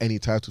or just any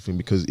title thing,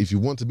 because if you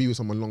want to be with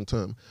someone long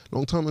term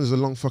is a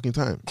long fucking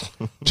time. Do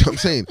you know what I'm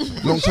saying?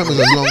 Long term is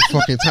a long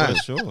fucking time.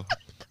 For sure.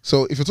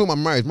 So if you're talking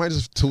about marriage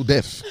is till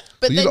death.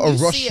 But so then lot are you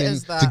see it rushing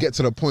as that. to get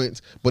to the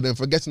point, but then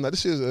forgetting that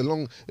this is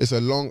it's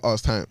a long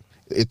ass time.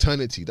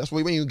 Eternity. That's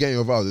why when you get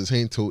your vows, it's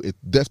saying till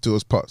death to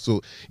us part.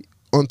 So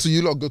until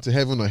you lot go to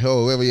heaven or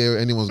hell, wherever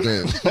anyone's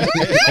going.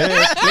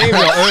 Name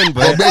your own,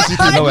 but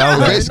basically, no, I'll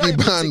we're go. basically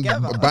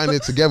Together. band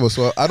it together.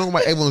 So I don't know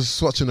why everyone's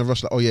swatching the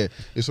rush like, oh yeah,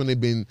 it's only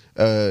been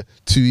 2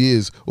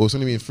 years or it's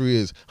only been 3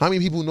 years. How many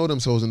people know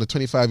themselves in the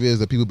 25 years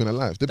that people have been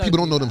alive? The people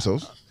don't know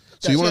themselves.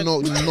 So you want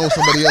to know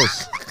somebody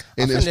else.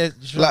 I think,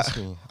 It's trust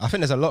me, I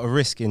think there's a lot of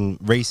risk in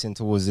racing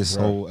towards this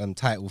whole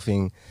title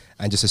thing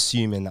and just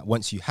assuming that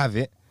once you have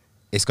it,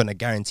 it's going to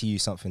guarantee you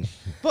something.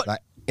 But-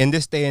 like in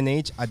this day and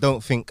age, I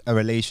don't think a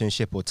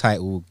relationship or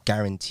title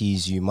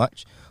guarantees you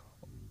much.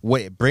 What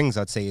it brings,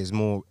 I'd say, is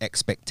more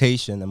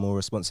expectation and more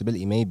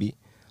responsibility, maybe.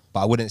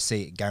 But I wouldn't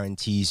say it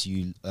guarantees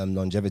you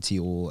longevity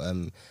or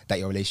that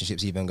your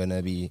relationship's even going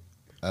to be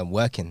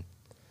working.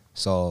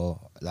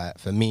 So, like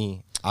for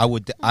me,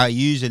 I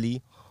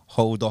usually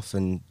hold off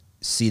and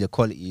see the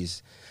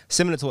qualities,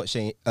 similar to what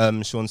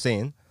Sean's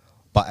saying,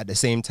 but at the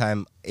same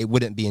time, it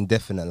wouldn't be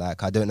indefinite.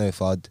 Like I don't know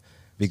if I'd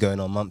be going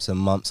on months and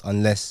months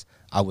unless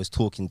I was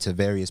talking to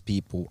various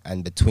people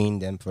and between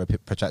them for a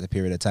protracted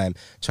period of time,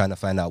 trying to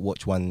find out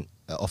which one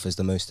offers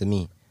the most to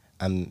me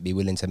and be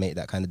willing to make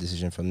that kind of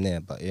decision from there.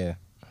 But yeah,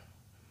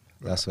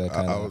 that's where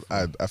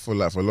I feel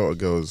like for a lot of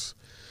girls,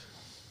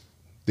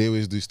 they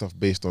always do stuff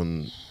based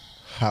on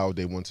how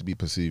they want to be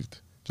perceived.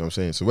 Do you know what I'm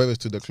saying? So whether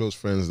it's to the close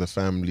friends, the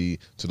family,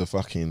 to the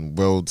fucking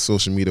world,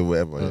 social media,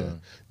 whatever, yeah,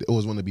 they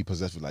always want to be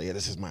possessed with like, yeah,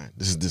 this is mine.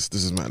 This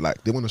is mine.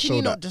 Like they want to Can show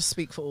you that. not just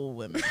speak for all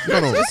women?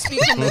 No. Just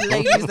speak for the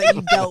ladies that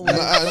you dealt with.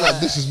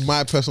 This is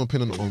my personal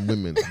opinion on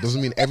women.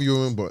 Doesn't mean every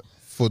woman, but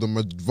for the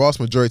vast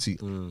majority,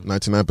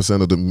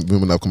 99% of the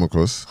women I've come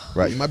across,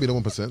 right? You might be the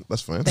 1%.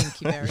 That's fine. Thank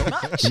you very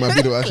much. You might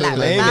be the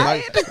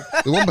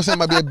Clap. the 1%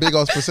 might be a big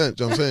ass percent.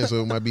 Do you know what I'm saying?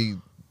 So it might be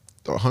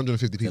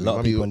 150 people. A lot of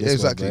Might be- people in this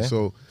exactly. world,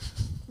 So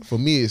for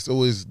me, it's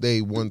always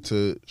they want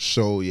to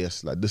show,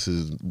 yes, like this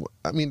is.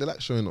 I mean, they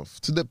like showing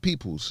off to the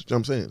peoples. Do you know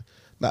what I'm saying?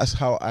 That's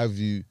how I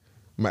view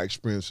my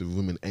experience with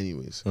women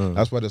anyways.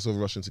 That's why they're so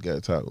rushing to get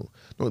a title.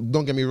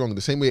 Don't get me wrong,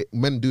 the same way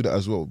men do that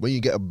as well. When you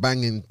get a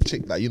banging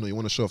chick that, you know, you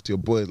want to show off to your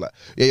boys, like,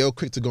 yeah, you're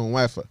quick to go and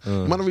wife her.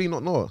 Man don't really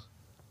not know her.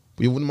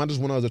 But you wouldn't man just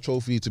want her as a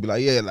trophy to be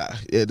like, yeah,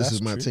 this That's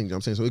is my true. thing. You know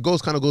what I'm saying? So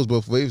it kind of goes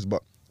both ways,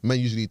 but men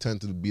usually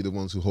tend to be the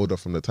ones who hold up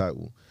from the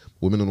title.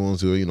 Women are the ones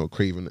who are, you know,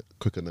 craving it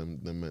quicker than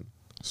men.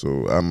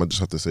 So I just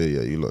have to say,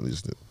 yeah, you lot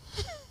just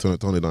tone it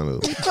down a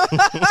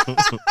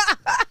little.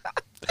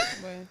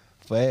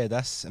 But yeah,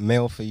 that's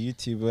mail for you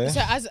too, boy.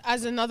 So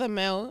as another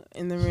male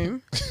in the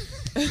room,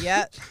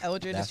 Yeah,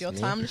 Eldred, That's it's your me.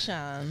 time to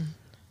shine.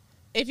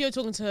 if you're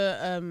talking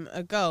to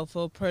a girl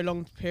for a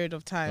prolonged period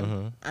of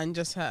time and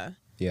just her,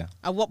 Yeah.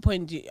 at what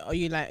point are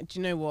you like, do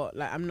you know what?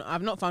 Like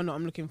I've not found what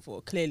I'm looking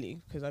for clearly,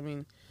 because I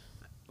mean,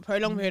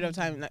 prolonged period of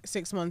time, like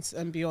 6 months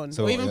and beyond,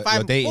 So or even you're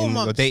 4 dating,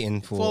 months. you're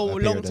dating for a a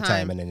period long of time,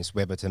 time. and then it's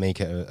whether to make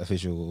it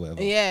official or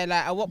whatever. Yeah,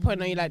 like at what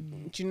point are you like,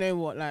 do you know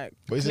what? Like,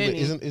 But clearly,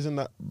 isn't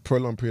that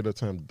prolonged period of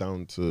time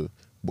down to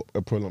what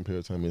a prolonged period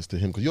of time is to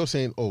him? Because you're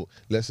saying, oh,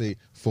 let's say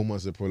 4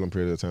 months is a prolonged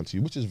period of time to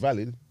you, which is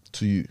valid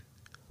to you.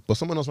 But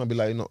someone else might be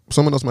like, no.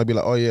 Someone else might be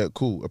like, oh yeah,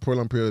 cool. A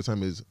prolonged period of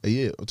time is a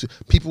year or two.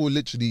 People will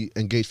literally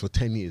engage for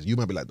 10 years. You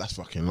might be like, that's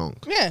fucking long.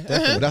 yeah,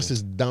 But that's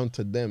just down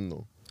to them,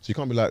 though. So you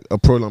can't be like a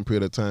prolonged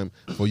period of time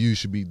for you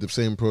should be the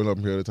same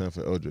prolonged period of time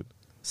for Eldred.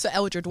 So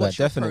Eldred, Like, what's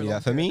your definitely.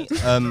 Like, prolonged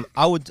for me,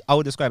 I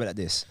would describe it like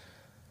this.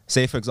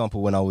 Say, for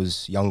example, when I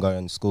was younger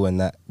in school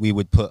and that, we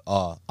would put,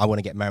 I want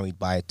to get married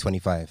by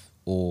 25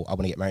 or I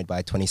want to get married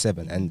by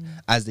 27. And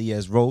as the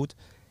years rolled,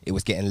 it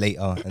was getting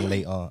later and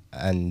later,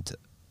 and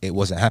it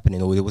wasn't happening,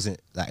 or it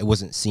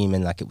wasn't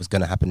seeming like it was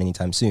going to happen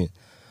anytime soon.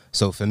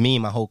 So for me,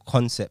 my whole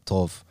concept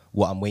of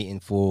what I'm waiting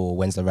for or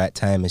when's the right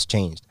time has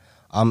changed.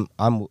 I'm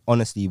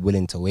honestly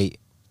willing to wait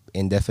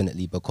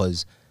indefinitely,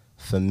 because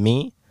for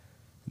me,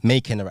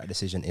 making the right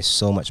decision is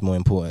so much more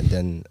important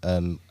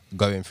than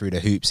going through the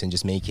hoops and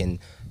just making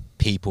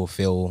people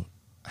feel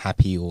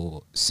happy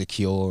or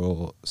secure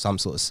or some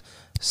sort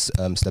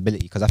of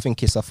stability. Because I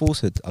think it's a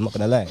falsehood. I'm not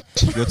gonna lie.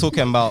 You're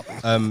talking about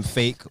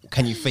fake.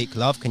 Can you fake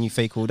love? Can you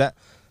fake all that?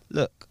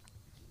 Look,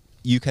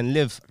 you can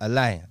live a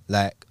lie,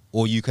 like,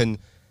 or you can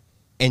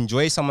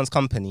enjoy someone's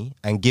company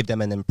and give them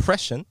an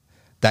impression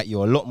that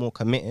you're a lot more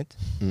committed,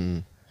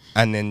 and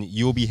then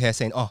you'll be here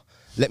saying, "Oh,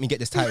 let me get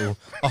this title.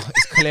 Oh,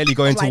 it's clearly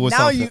going Like, towards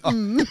now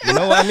something." you- You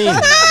know what I mean?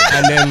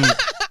 And then,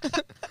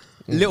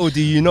 little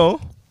do you know,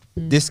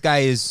 this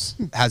guy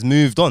has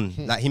moved on.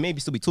 Like, he may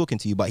still be talking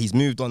to you, but he's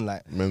moved on,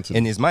 like, Mentally.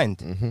 in his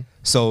mind.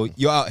 So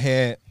you're out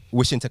here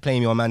wishing to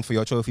claim your man for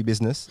your trophy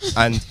business,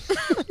 and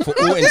for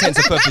all intents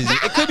and purposes,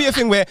 it could be a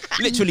thing where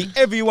literally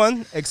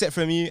everyone except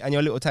from you and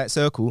your little tight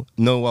circle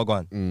know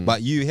Wagwan,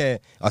 but you here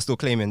are still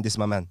claiming this is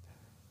my man.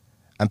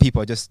 And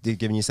people are just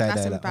giving you side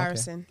That's eye. Like, okay.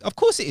 embarrassing. Of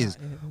course it is.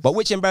 But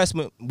which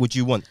embarrassment would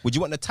you want? Would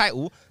you want the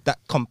title that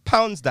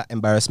compounds that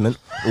embarrassment,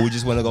 or would you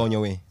just want to go on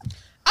your way?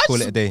 I Call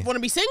just it a day. want to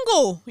be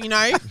single, you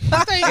know.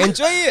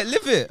 Enjoy it,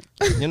 live it.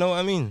 You know what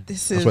I mean?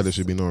 This That's is why there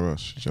should be no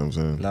rush. You know what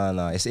I'm saying?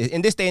 No. It's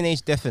in this day and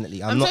age,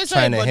 definitely. I'm I'm not so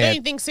sorry, trying to but hear. don't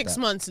you think 6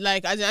 months?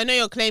 Like, I know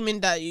you're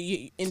claiming that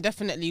you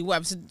indefinitely.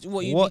 What? So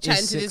what you'd What be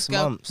chatting is to this 6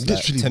 girl? months?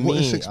 Literally, to what me,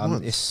 is 6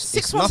 months? It's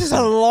 6 months is a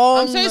nothing. long.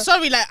 I'm so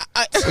sorry. Like,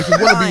 If you want to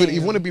be with, Fine. if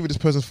you want to be with this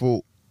person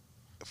for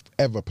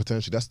ever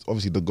potentially, that's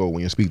obviously the goal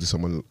when you speak to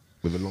someone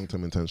with a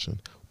long-term intention.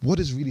 What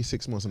is really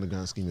 6 months in the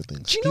grand scheme of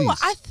things? Do you know what?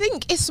 I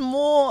think it's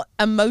more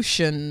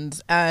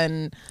emotions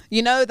and,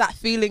 you know, that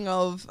feeling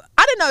of,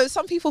 I don't know,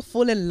 some people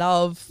fall in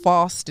love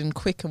fast and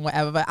quick and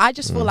whatever, but I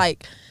just feel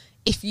like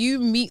if you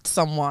meet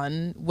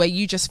someone where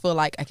you just feel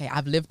like, okay,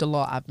 I've lived a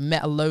lot, I've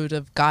met a load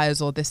of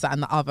guys or this, that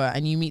and the other,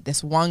 and you meet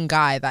this one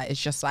guy that is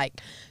just like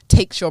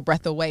takes your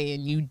breath away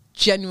and you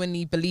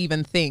genuinely believe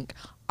and think,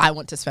 I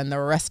want to spend the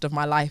rest of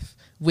my life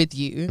with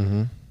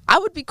you, I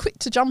would be quick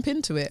to jump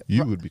into it.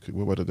 You would be.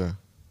 What about the guy?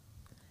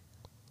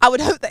 I would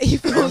hope that he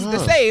feels the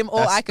same, or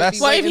I could be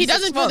well, if waiting he 6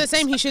 doesn't feel the months.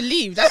 same, he should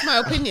leave. That's my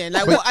opinion.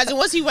 Like, what? As in,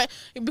 what's he?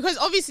 Because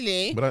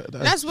obviously, But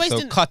that's So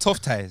wasting. cut off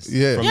ties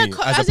Yeah. from Yeah, you,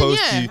 cut- as as in,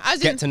 opposed yeah, to as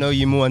get in- to know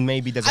you more, and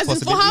maybe there's a As in,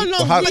 for possibility. how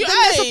long? But how- You- But then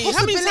there's a hey, how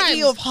many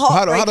possibility times? of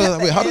heartbreak. How at the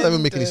does that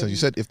end make any sense? You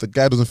said if the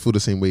guy doesn't feel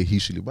the same way, he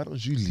should leave. Why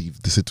don't you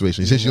leave the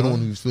situation? He says you're the one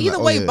who feels Either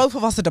like, way, oh, yeah. both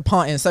of us are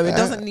departing, so it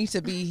doesn't need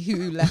to be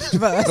who left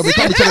first. No, we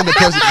can't be telling the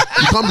person.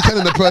 You can't be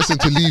telling the person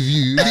to leave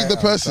you. Leave the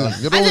person.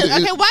 You're the As one in,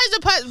 that- okay, why is the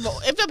person?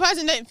 If the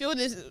person don't feel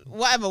this,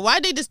 whatever, why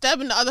are they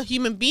disturbing the other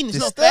human being? It's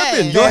not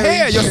Disturbing. fair. You're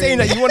here. You're saying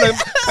that you want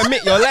to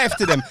commit your life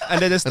to them,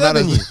 and they're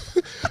disturbing you.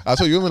 I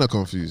told you, women are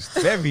confused.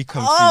 Very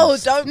confused. Oh,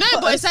 don't. No,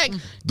 put but us- it's like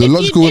The if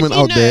logical you- women if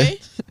you out there,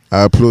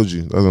 I applaud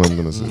you. That's what I'm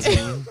gonna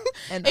say.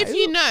 And If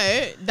you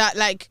know that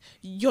like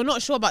you're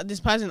not sure about this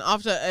person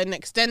after an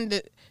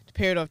extended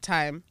period of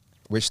time,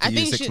 Which to I you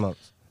think 6 she-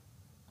 months.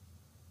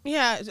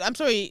 yeah, I'm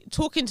sorry,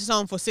 talking to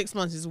someone for 6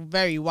 months is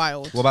very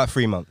wild. What about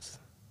 3 months?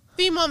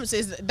 3 months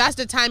that's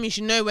the time you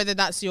should know whether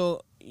that's you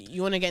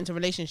want to get into a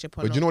relationship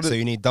or But not. you know what? So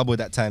you need double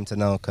that time to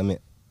now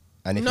commit.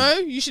 And if no,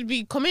 you should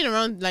be coming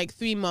around like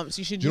 3 months.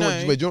 You should Do you know,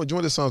 know. what, do you know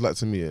what this sounds like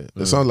to me? Yeah?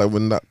 It sounds like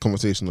when that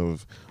conversation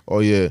of, oh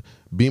yeah,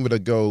 being with a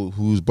girl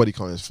whose body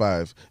count is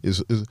 5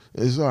 is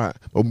all right,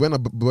 but when a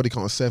body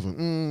count is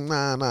 7,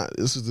 nah,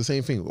 this is the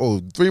same thing.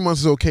 Oh, 3 months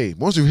is okay.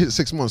 Once you hit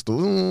 6 months, though,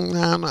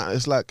 nah.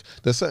 It's like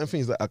there's certain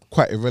things that are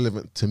quite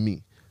irrelevant to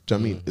me. Do you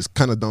know what I mean? It's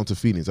kind of down to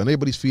feelings, and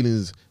everybody's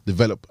feelings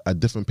develop at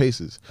different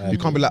paces. You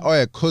can't be like, oh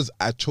yeah, because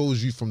I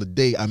chose you from the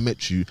day I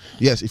met you.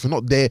 Yes, if you're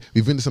not there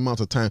within this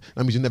amount of time,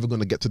 that means you're never going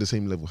to get to the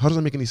same level. How does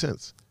that make any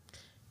sense?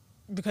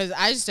 Because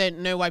I just don't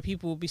know why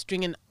people will be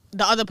stringing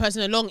the other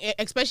person along,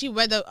 especially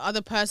where the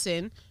other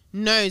person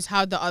knows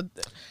how the person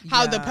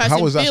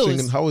How is that feels.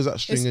 stringing? How is that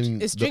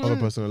stringing it's the other stringing-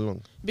 person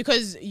along?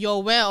 Because you're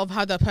aware of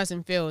how the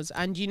person feels,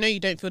 and you know you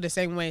don't feel the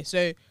same way.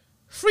 So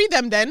free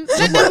them then.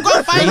 Let them go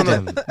and find No,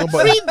 them. but-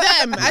 Free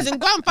them, as in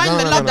go and find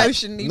the love that.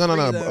 Emotionally No. free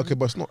But, them. okay,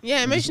 but it's not.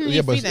 Yeah, emotionally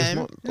yeah, but free it's them.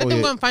 not- Let oh, them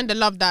yeah. go and find the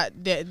love that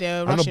they're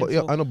I know, rushing but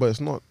yeah, for. I know, but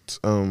it's not.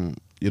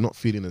 You're not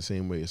feeling the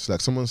same way. It's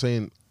like someone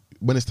saying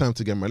when it's time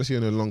to get married. Let's say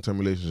you're in a long-term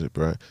relationship,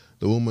 right?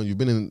 The woman you've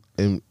been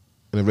in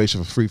a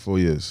relationship for 3-4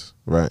 years,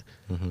 right?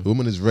 The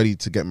woman is ready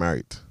to get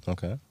married,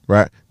 Okay.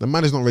 right? The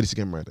man is not ready to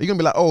get married. You're gonna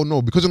be like, oh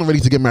no, because you're not ready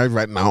to get married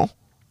right now,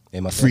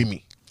 It must free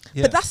me.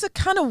 Yeah. But that's a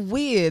kind of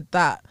weird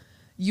that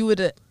you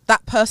would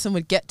that person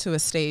would get to a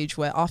stage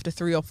where after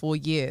 3 or 4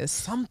 years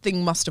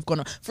something must have gone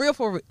on. 3 or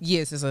 4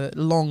 years is a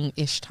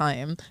long-ish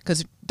time,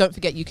 because don't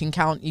forget you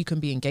can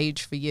be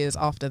engaged for years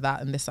after that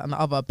and this that, and the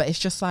other. But it's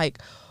just like,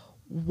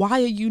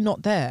 why are you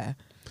not there?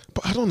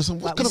 But I don't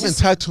understand what Like, kind of this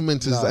is-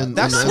 entitlement is. And,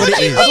 That's and, what it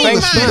and- is. I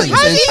don't Thank you. understand.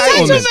 How is It's he entitlement.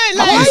 entitlement? It's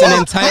Like- an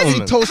How do you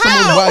entitlement. tell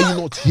someone why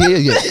you're not here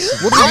yet?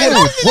 What do you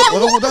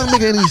mean? What doesn't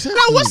make any sense? Like,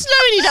 to what's me.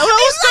 slowing you down?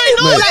 What's going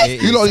on? Mate,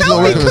 Like, you lot need to Tell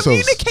work me, on yourselves.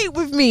 communicate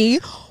with me.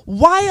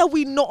 Why are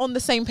we not on the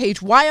same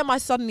page? Why am I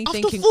suddenly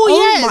After thinking, 4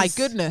 oh years. my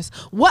goodness,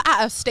 we're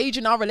at a stage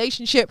in our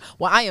relationship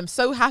where I am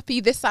so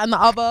happy, this, that, and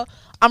the other.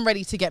 I'm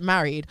ready to get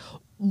married.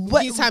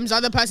 What, these times the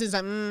other person's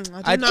like,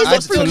 I I- don't know. is I-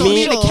 it through for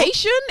me,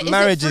 communication? Is it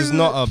Marriage is through-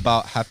 not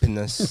about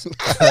happiness.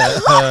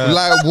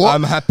 Like what?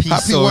 I'm happy,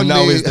 so one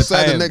now day, is the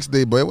sad the time. next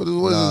day, boy. What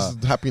Nah. is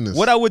this happiness?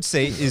 What I would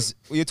say is,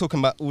 you're talking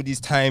about all these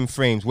time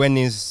frames. When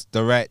is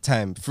the right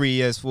time? 3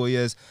 years, 4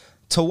 years.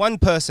 To one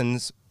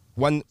person's,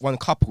 one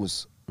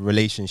couple's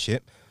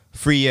relationship,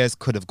 3 years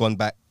could have gone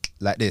back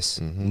like this.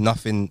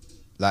 Nothing,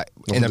 like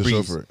in a Nothing to show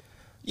breeze. for it.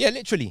 Yeah,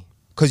 literally.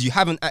 Because you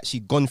haven't actually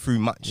gone through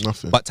much.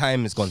 Nothing. But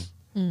time is gone.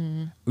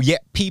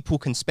 Yet people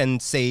can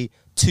spend, say,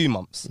 2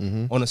 months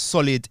on a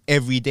solid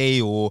every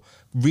day, or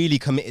really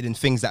committed in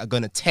things that are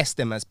going to test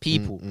them as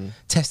people,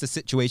 test the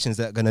situations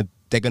that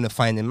they're gonna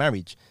find in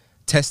marriage,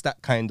 test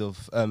that kind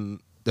of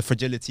the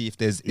fragility if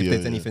there's Yeah.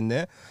 anything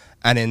there,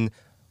 and then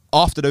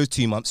after those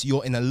 2 months,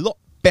 you're in a lot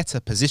better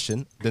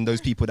position than those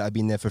people that have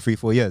been there for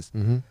 3-4 years.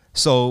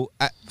 So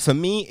for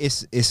me,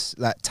 it's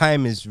like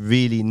time is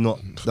really not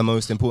the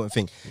most important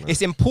thing.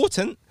 It's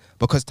important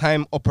because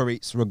time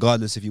operates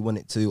regardless if you want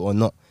it to or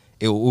not.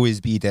 It will always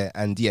be there,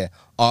 and yeah,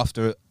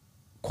 after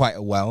quite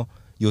a while,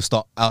 you'll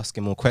start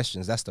asking more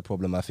questions. That's the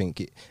problem. I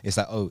think it's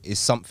like, oh, is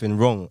something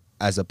wrong,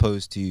 as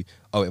opposed to,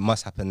 oh, it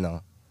must happen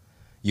now.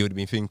 You would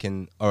be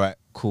thinking, all right,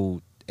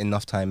 cool,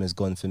 enough time has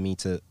gone for me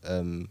to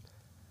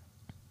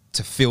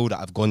feel that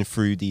I've gone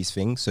through these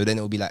things. So then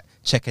it will be like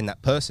checking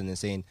that person and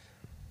saying,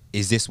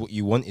 is this what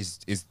you want?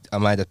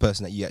 Am I the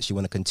person that you actually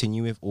want to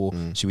continue with, or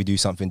should we do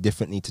something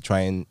differently to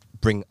try and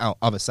bring out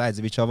other sides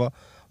of each other?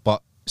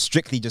 But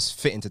strictly just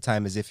fit into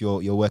time as if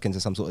you're working to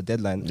some sort of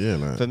deadline. Yeah,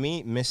 like- for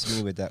me, miss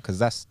me with that, because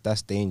that's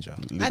danger.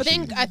 I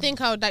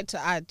think I would like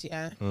to add,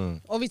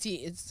 obviously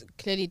it's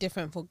clearly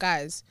different for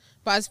guys,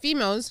 but as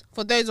females,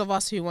 for those of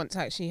us who want to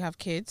actually have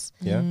kids,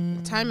 Yeah.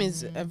 time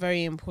is a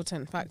very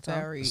important factor.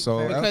 Very, So,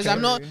 very Because okay.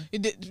 I'm not,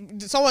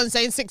 someone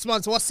saying 6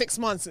 months, what's 6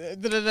 months?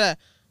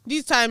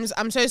 These times,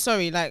 I'm so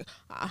sorry, like,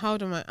 how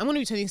old am I? I'm going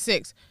to be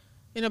 26.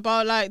 In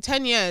about like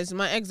 10 years,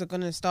 my eggs are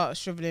going to start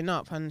shriveling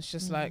up, and it's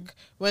just like,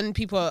 when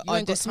people are ain't got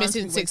time to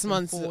dismissing be 6 waiting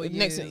months, 4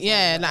 next, years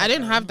yeah, or like, I don't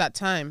whatever. have that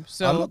time.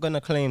 So I'm not going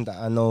to claim that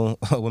I know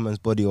a woman's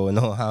body or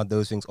know how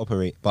those things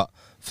operate. But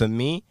for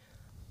me,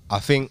 I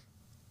think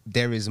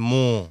there is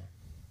more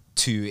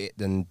to it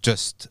than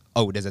just,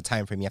 oh, there's a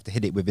time frame, you have to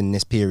hit it within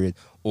this period,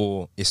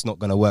 or it's not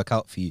going to work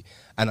out for you.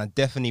 And I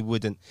definitely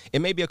wouldn't. It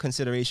may be a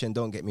consideration,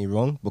 don't get me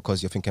wrong,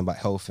 because you're thinking about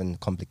health and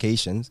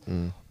complications.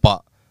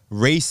 But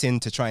racing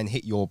to try and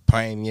hit your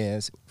prime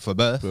years for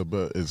birth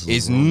But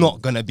is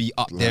not gonna be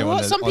up there. What?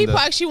 On the, Some on people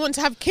the, actually want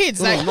to have kids.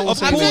 No, Like, no,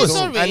 of I'm so course,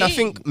 sorry. and I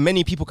think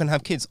many people can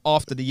have kids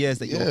after the years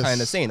that you're Yes. kind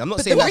of saying. I'm not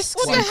But saying the that's risk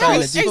what the I'm trying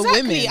hell? to do.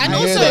 Exactly. women. And I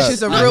also, hear that. which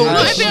is a not- real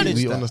not issue. everyone-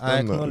 We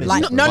understand that. acknowledge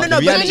Like, that, no, but no, the but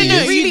reality you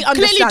is- really You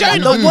understand clearly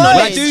that. don't The know. words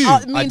I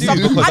do. mean I do,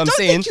 something. because I I'm don't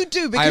saying think you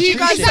do I because you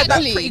guys said that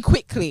appreciate- pretty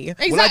quickly.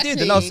 Exactly. Well, I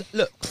did, and I was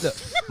look.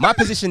 My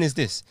position is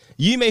this: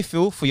 you may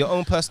feel for your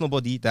own personal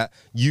body that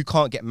you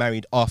can't get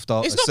married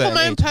after It's a not for certain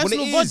my own age. Well,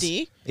 personal it is.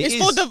 body. It It's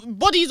is. for the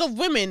bodies of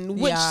women,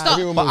 which Yeah. start.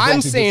 Everyone But was I'm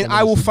exactly saying different,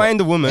 I will obviously,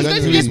 find a woman It's but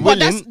going to be who's this, but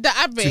that's willing the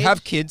average. to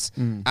have kids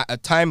at a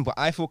time where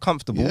I feel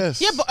comfortable.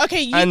 Yes. Yeah, but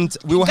okay, And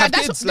we will have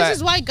that's- kids, This like-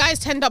 is why guys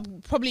tend up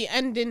probably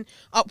ending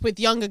up with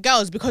younger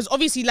girls, because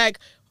obviously, like,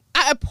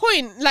 at a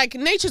point, like,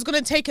 nature's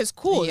gonna take its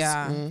course.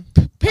 Yeah.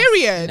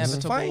 Period.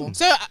 Inevitable. Fine.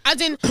 So, as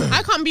in,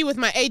 I can't be with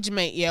my age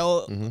mate, yeah,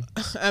 or,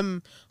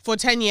 for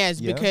 10 years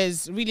Yeah.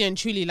 because really and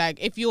truly, like,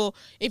 if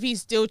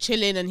he's still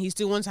chilling and he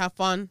still wants to have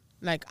fun,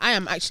 like, I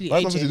am actually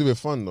That's nothing to aging. do with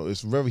fun though.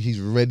 It's whether he's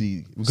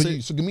ready. Because So-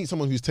 you can meet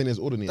someone who's 10 years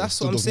older than you. and That's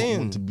still what I'm does not saying.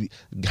 Want to be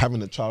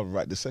having a child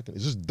right this second.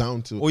 It's just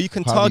down to. Or you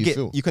can how target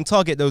feel. you can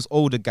target those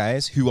older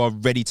guys who are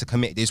ready to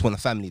commit. They just want a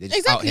family. They're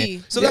just out here.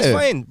 Exactly. So that's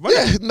fine. Run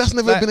Yeah, it. that's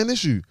never Like, been an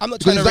issue. I'm not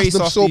Because trying to that's race the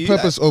after sole you,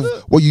 purpose like,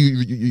 of what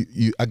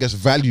you I guess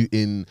value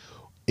in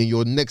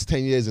your next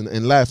 10 years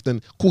in life.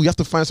 Then cool, you have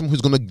to find someone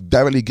who's gonna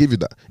directly give you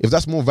that. If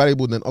that's more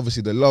valuable than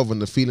obviously the love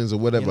and the feelings or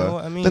whatever, You know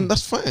what I mean? then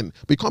that's fine.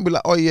 But you can't be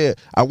like, oh yeah,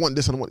 I want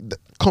this and I want that.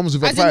 Comes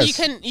with a As in, price.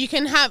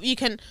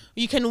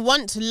 you can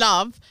want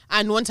love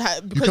and want to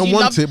have, You because can you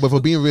want love, it, but for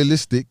being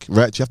realistic,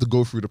 right, you have to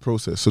go through the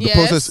process. So the Yes.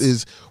 process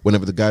is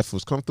whenever the guy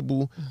feels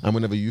comfortable and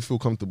whenever you feel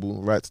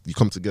comfortable, right, you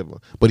come together.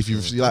 But if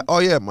you're like, oh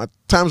yeah, my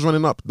time's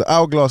running up, the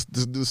hourglass,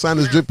 the sign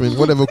is dripping,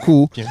 whatever,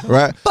 cool,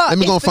 right? But Let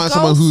me go if and the find girl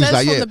someone who's says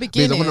like, from yeah, the babes,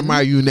 I'm going to beginning-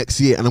 marry you next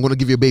year and I'm going to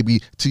give you a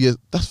baby 2 years.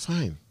 That's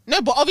fine.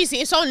 No, but obviously,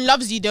 if someone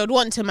loves you, they would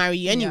want to marry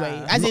you anyway.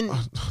 Yeah. As in,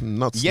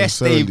 Not Yes,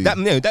 necessarily.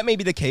 that may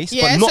be the case,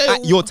 Yeah, but not so-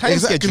 at your time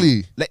Exactly.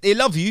 schedule. Like they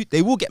love you,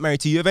 they will get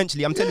married to you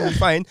eventually. I'm telling you,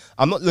 fine.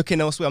 I'm not looking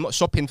elsewhere. I'm not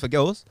shopping for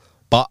girls,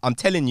 but I'm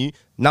telling you,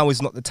 now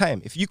is not the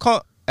time. If you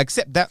can't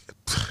accept that,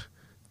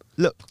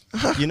 look,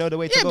 you know the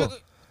way to yeah, go.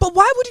 but But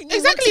why wouldn't you?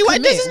 Exactly,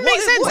 want to what- it commit? doesn't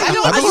make sense. I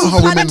don't- I are don't you know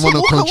how women planning want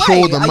to walk control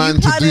away? the Are you man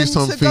to do planning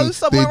something go they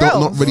somewhere don't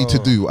not else? ready to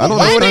do. I don't know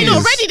why are what they that not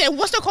is. ready then?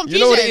 What's the You confusion?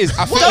 know what it is?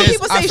 I think Some there's,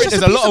 people say I it's think just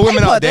there's a a lot piece of of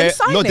women paper, out then there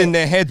sign nodding it.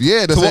 their head Yeah,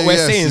 they're to what saying we're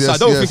yes, saying. So I yes,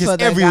 don't yes. think For it's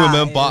the every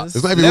woman, guys. but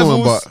It's not every woman,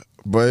 levels- but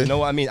boy. You know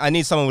what I mean? I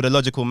need someone with a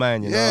logical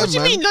mind. You know? Yeah, What do you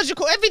man. mean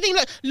logical? Everything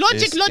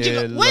logic. It's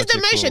Where's the illogical.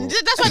 emotion?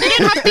 That's why they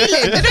don't have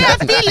feelings. They don't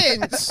have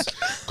feelings.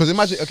 Because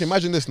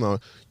imagine this now.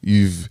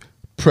 You've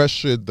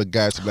pressured the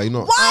guy to be like, you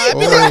know, Why? oh,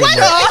 Because yeah, why yeah.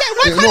 not? Why Yeah,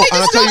 can't no, they and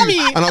just love me?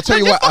 and I'll tell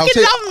you They why. I'll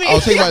fucking tell love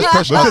me. you why it's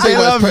pressure. I'll Because tell you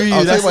they why it's love you, I'll tell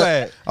you that's why.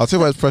 why. I'll tell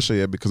you why it's pressure.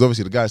 Yeah, because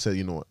obviously the guy said,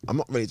 you know what, I'm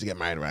not ready to get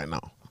married right now.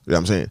 You know what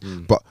I'm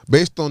saying? But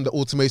based on the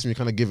ultimatum you're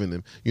kind of giving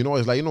him, you know,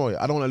 it's like, you know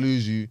what, I don't want to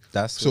lose you.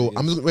 That's so what it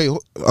I'm is.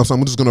 just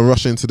I'm just gonna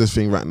rush into this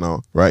thing right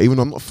now, right? Even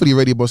though I'm not fully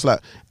ready, but it's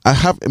like I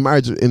have a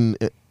marriage or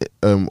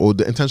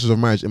the intentions of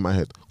marriage in my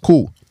head.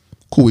 Cool.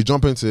 We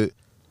jump into it.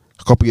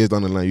 A couple years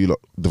down the line, you lot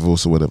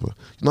divorce or whatever.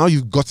 Now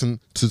you've gotten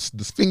to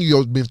this thing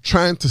you've been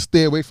trying to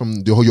stay away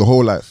from your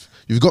whole life.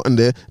 You've gotten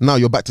there. Now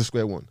you're back to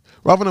square one.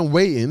 Rather than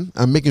waiting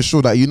and making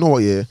sure that you know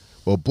what, yeah,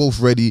 we're both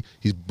ready.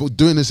 He's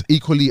doing this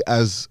equally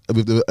as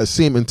with the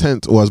same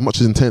intent or as much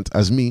intent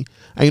as me.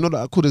 And you know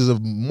that there's a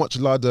much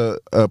larger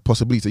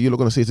possibility that you're not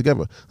going to stay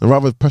together. And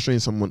rather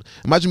pressuring someone.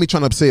 Imagine me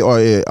trying to say, oh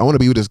yeah, I want to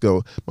be with this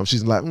girl. But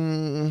she's like,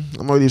 I'm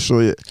not really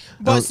sure yet.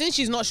 But since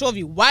she's not sure of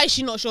you, why is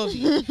she not sure of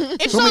you?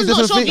 If So someone's many not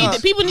different sure of you, things.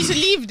 the people need to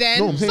leave then.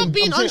 No, I'm saying- Stop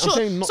being I'm saying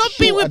unsure. not Stop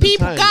sure being with at the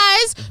people, time.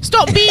 guys.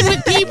 Stop being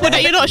with people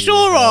that you're not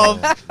sure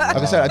of. Like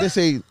I said, I didn't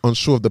say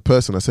unsure of the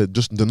person. I said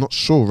just they're not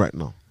sure right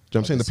now. Do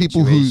you know what I'm saying? The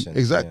people who situation,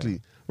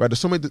 exactly right. There's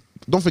so many.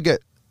 Don't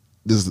forget,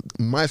 there's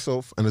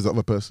myself and there's the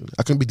other person.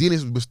 I can be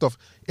dealing with stuff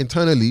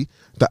internally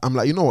that I'm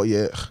like, you know what?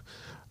 Yeah,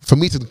 for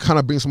me to kind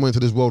of bring someone into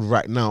this world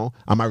right now,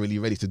 am I really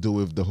ready to deal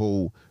with the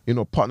whole, you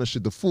know,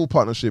 partnership, the full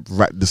partnership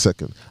right this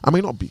second? I may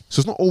not be.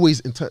 So it's not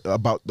always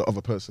about the other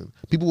person.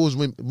 People always,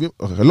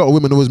 a lot of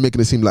women always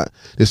making it seem like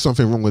there's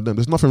something wrong with them.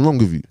 There's nothing wrong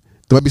with you.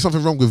 There might be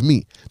something wrong with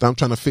me that I'm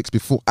trying to fix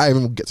before I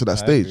even get to that I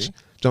stage. agree.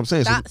 Do you know what I'm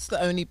saying? That's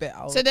the only bit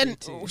I'll So then,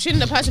 agree to.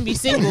 shouldn't the person be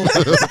single?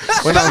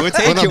 When I, We'll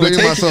take when I it, we'll blame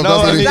take it. myself, You know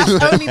what I mean? that's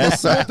That's only the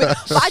small bit.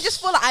 But I just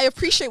feel like I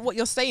appreciate what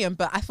you're saying,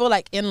 but I feel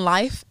like in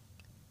life,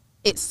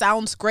 it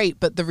sounds great,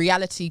 but the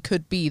reality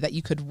could be that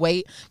you could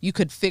wait, you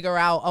could figure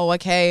out, oh,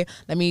 okay,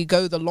 let me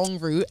go the long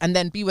route and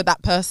then be with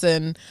that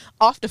person.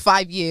 After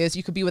 5 years,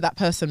 you could be with that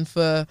person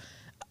for...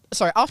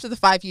 Sorry, after the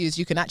 5 years,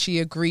 you can actually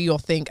agree or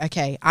think,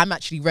 okay, I'm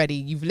actually ready.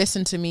 You've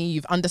listened to me.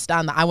 You've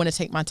understand that I want to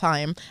take my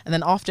time. And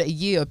then after a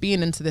year of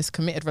being into this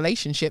committed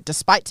relationship,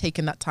 despite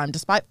taking that time,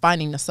 despite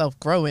finding yourself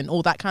growing,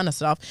 all that kind of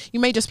stuff, you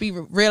may just be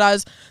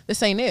realize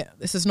this ain't it.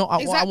 This is not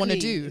what I want to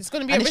Exactly. do. It's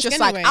gonna be and a it's risk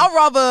just anyway. like, I'll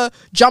rather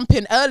jump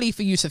in early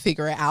for you to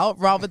figure it out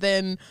rather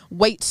than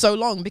wait so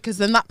long, because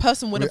then that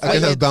person would have I guess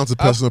that's waited. down to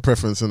personal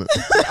preference, isn't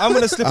it? I'm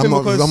gonna slip in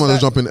because I'm gonna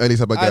like, jump in early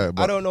type of guy. I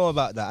but don't know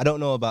about that. I don't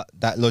know about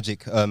that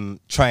logic.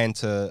 Trying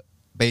to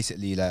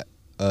basically like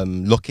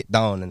lock it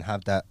down and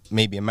have that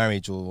maybe a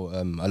marriage or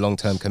a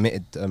long-term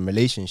committed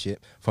relationship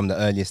from the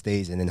earliest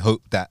days, and then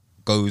hope that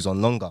goes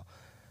on longer.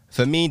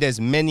 For me, there's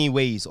many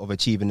ways of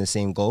achieving the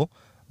same goal.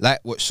 Like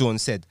what Sean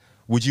said,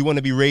 would you want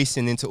to be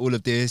racing into all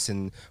of this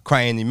and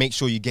crying and make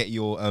sure you get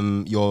your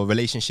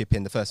relationship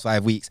in the first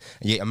 5 weeks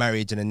and you get a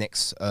marriage in the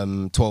next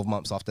 12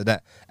 months after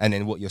that, and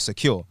then what, you're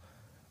secure?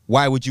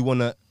 Why would you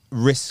want to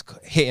risk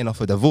hitting off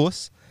a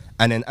divorce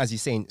and then, as you're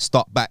saying,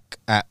 start back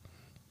at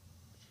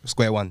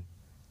square one?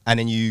 And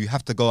then you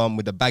have to go on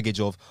with the baggage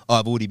of, oh,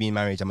 I've already been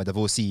married, I'm a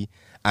divorcee,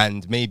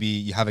 and maybe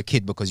you have a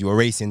kid because you were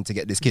racing to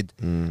get this kid,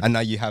 and now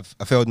you have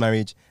a failed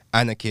marriage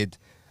and a kid,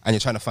 and you're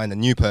trying to find a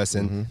new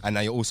person, and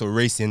now you're also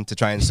racing to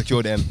try and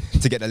secure them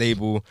to get the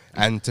label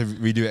and to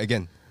redo it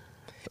again.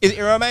 It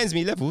reminds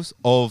me, levels,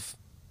 of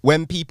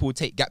when people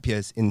take gap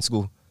years in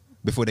school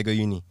before they go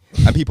uni,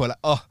 and people are like,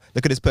 oh,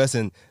 look at this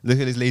person, look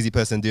at this lazy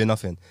person doing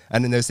nothing,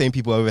 and then those same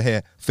people over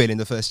here failing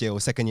the first year or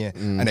second year,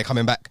 and they're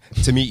coming back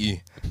to meet you,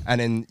 and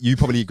then you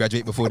probably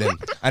graduate before them,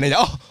 and then,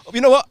 oh,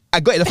 you know what, I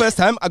got it the first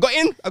time, I got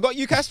in, I got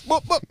UCAS,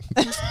 whoop, whoop.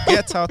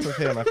 Get out of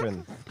here, my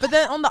friend. But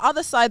then on the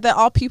other side, there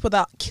are people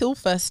that kill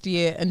first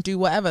year and do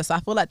whatever. So I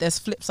feel like there's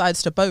flip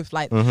sides to both.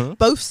 Like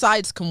both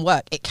sides can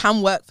work. It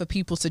can work for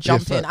people to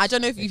jump in. I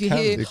don't know if you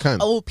hear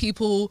old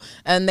people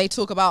and they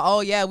talk about, oh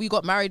yeah, we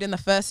got married in the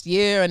first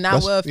year and now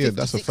we're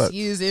 56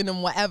 years in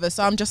and whatever.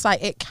 So I'm just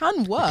like, it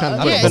can work.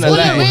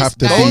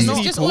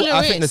 It's all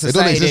I think the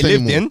society they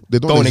lived in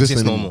don't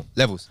exist no more.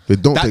 Levels. They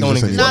don't exist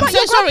No, anymore. I'm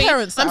so sorry.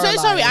 I'm so are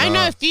sorry. alive. I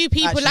know a few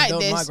people Actually, like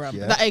don't my this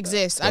grandpa. that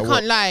exist. I Like can't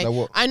what? lie. Like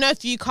what? I know a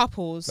few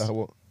couples.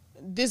 What?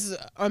 This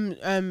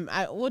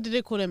what did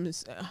they call them?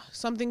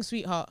 Something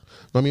sweetheart.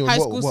 No, I mean, High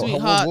what school was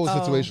sweetheart.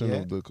 the situation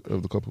Yeah.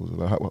 of the couples?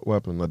 Like, what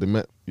happened? Like, they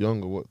met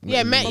young or what?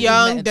 Yeah, met Probably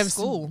young. met in They've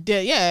school.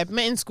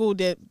 met in school.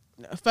 They're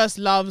first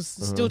loves,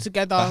 still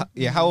together.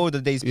 How old are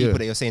these people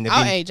that you're saying they've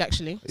Our been? age,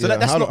 actually. So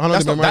that's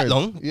not that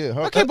long.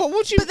 Yeah. Okay, but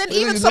what you? But then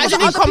even some as of in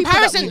the other people that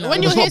comparison, we know.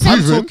 when you're It's here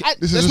not saying, proven.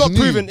 This That's is not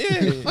just proven. new.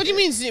 Yeah. what do you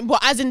mean? But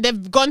as in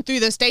they've gone through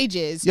the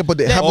stages. Yeah, but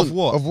they haven't. Of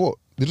what? Of what?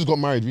 They just got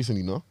married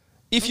recently, no?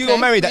 If you Okay, were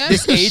married at yeah.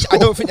 this age, I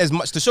don't think there's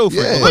much to show for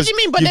Yeah. it. What do you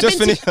mean? But you they've just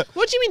been. finished.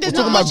 What do you mean? There's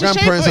We're not talking much about to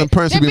show grandparents for and it.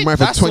 parents who've been married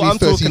for That's what 20, I'm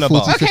 30, talking 40,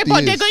 about. 50 Okay, but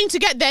years. they're going to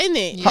get there,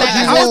 innit? Yeah. Like,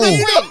 How there's do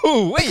you no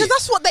know? way. Because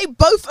that's what they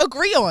both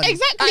agree on.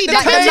 Exactly. The They've been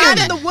man together- and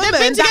the they've woman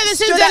been together that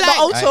since stood they're at the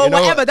like- altar You or know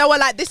whatever. what? They were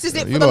like, this is it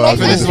You for know the what? long I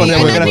think this is haul. what And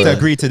We're gonna they've have to been-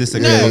 agree to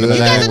disagree. No, We're you gonna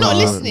guys lie. are not No,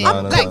 listening.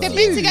 no, no, Like no, they've no.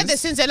 been together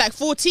since they're like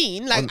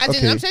 14. Like as in,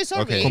 Okay. I'm so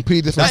sorry. Okay.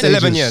 Completely different That's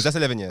 11 stages. years. That's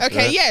 11 years.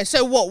 Okay, yeah.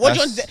 So what? What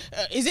do you want?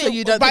 Is So it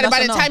you don't by think the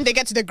that's time enough? they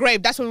get to the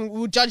grave? That's when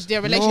we'll judge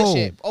their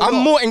relationship. Or I'm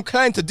what? more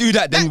inclined to do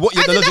that than what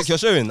I the think logic you're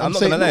showing. I'm not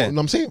saying, gonna lie.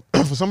 no, I'm saying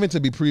for something to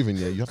be proven,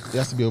 yeah, it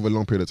has to be over a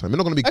long period of time. You're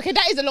not gonna be. Okay,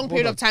 that is a long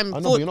period of time. I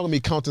know, but you're not gonna be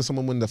counting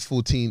someone when they're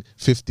 14,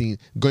 15,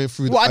 going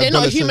through. What, are they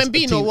not a adolescence, human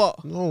being or teen-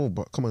 what? No,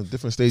 but come on,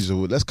 different stages.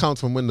 Let's count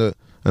from when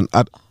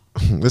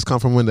let's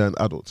count from when they're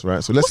adults,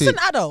 right? So let's What's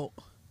say an adult?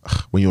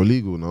 when you're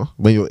legal, no?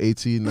 When you're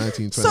 18,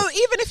 19, 20. So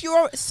even if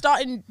you're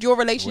starting your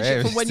relationship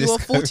Where from when is you were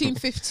this 14,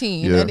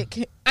 15 Yeah. and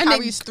it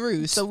carries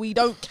through, so we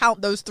don't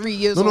count those 3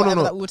 years no, or no, whatever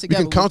no, that we no. were We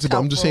together. can count it, but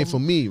I'm just saying from- for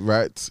me,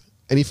 right?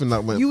 Anything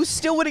that went. You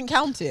still wouldn't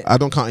count it. I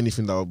don't count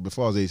anything that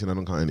before I was 18. I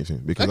don't count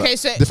anything because Okay, like,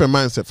 so- different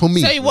mindset for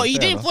me. So what? You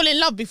Fair didn't enough. fall in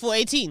love before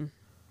 18?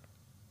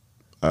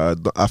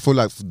 I feel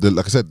like,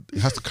 like I said, it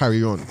has to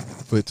carry on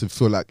for it to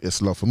feel like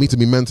it's love. For me to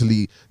be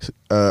mentally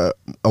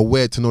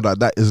aware to know that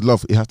that is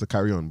love, it has to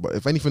carry on. But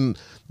if anything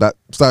that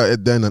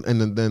started then and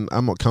ended then,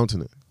 I'm not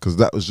counting it because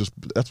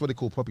that's what they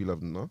call puppy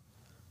love, no?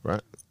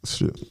 Right?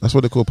 Shit, that's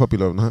what they call puppy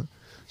love, no?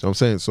 So I'm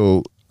saying,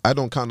 so I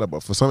don't count that,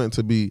 but for something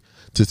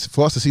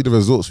for us to see the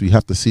results, we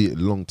have to see it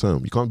long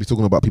term. You can't be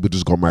talking about people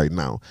just got married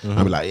now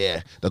and be like,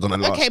 yeah, they're gonna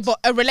last. Okay, but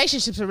a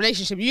relationship's a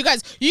relationship. You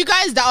guys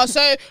that are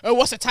so,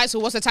 what's the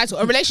title? What's the title?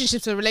 A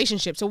relationship's a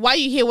relationship. So why are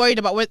you here worried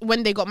about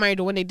when they got married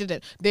or when they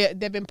didn't? They've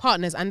been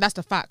partners, and that's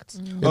the fact.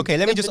 Okay,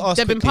 let me just ask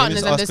They've been quickly, let me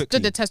partners just and ask they stood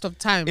quickly. the test of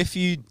time. If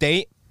you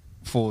date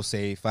for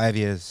say 5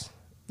 years,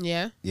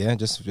 Yeah. yeah,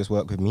 just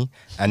work with me,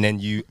 and then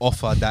you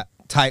offer that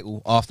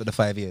title after the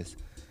 5 years,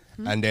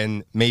 and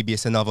then maybe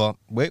it's another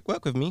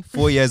work with me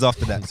 4 years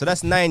after that. So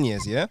that's 9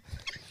 years, yeah,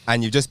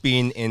 and you've just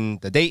been in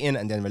the dating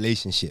and then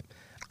relationship,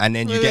 and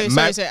then you Wait, get wait,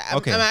 married. sorry.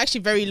 Okay, I'm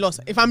actually very lost.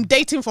 If I'm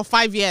dating for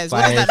 5 years,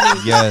 what does 5 that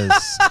mean?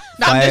 years.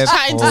 Now I'm just 5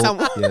 chatting to whole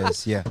someone.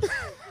 years, yeah.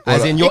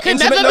 As in, you're It can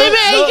intimate. never be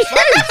me.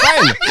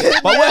 Fine.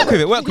 But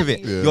work with it.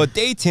 Yeah. You're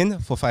dating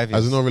for 5 years.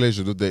 As in no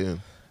relationship,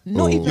 dating.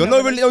 Not Oh. even You're a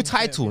no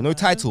relationship.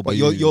 title, but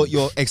Yeah.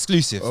 you're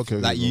exclusive. Okay,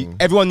 like okay, you, cool.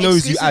 everyone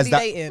knows you as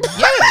Exclusively that. dating.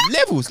 Yeah,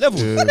 levels. Yeah,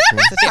 It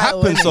It's a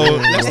title, happens, so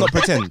innit? let's not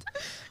pretend.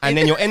 And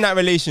then you're in that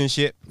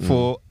relationship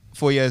for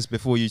 4 years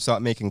before you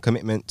start making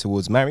commitment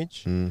towards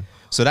marriage.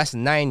 So that's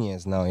 9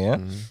 years now, yeah.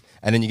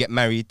 And then you get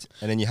married,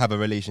 and then you have a So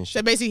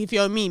relationship. basically, if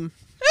you're a meme,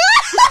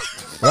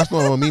 That's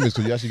not what I mean,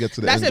 because you actually get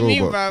to the That's end a goal.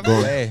 meme, But bruv. go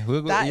on. Hey,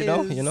 That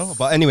you know. is-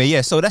 But anyway,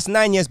 yeah. So that's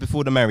 9 years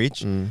before the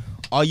marriage.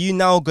 Are you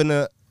now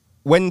gonna?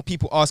 When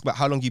people ask about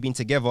how long you've been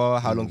together,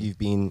 how long you've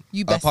been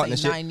You a best say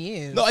partnership, 9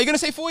 years. No, are you gonna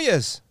say 4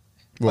 years?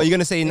 Are you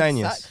gonna say 9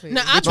 years? Exactly.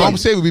 No, No, I'm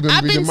saying we've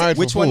I've been been married.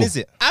 Which for one 4. is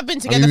it? I've been I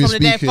together mean, from the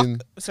day.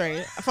 speaking-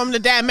 From the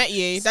day I met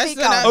you. That's Speak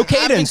when up. Okay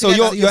I've then, been so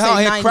together. you're saying out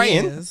here 9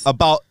 crying years.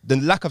 about the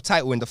lack of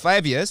title in the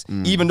 5 years,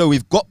 even though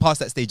we've got past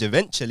that stage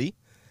eventually,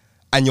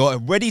 and you're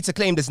ready to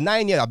claim this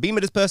 9 years. I've been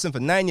with this person for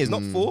 9 years,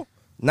 not 4,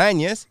 9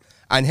 years,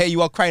 and here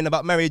you are crying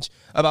about marriage,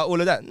 about all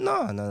of that.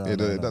 No. Yeah,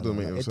 that don't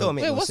make no It sense. don't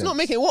make Wait, no what's sense. not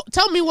making? What?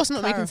 Tell me what's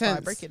not making Clarify,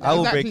 sense. break it I will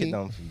Exactly. break it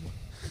down for you.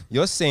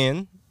 You're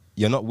saying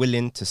you're not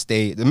willing to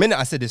stay. The minute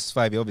I said this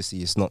 5 year, obviously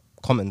it's not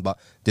common, but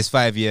this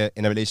 5 year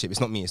in a relationship,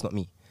 it's not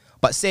me.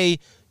 But say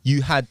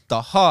you had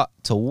the heart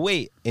to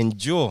wait,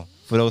 endure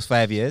for those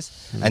 5 years,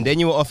 and then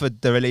you were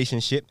offered the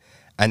relationship,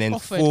 and then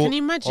Offered. Can you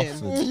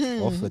imagine?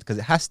 Offered, because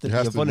it has to It be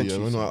has a to be. voluntary.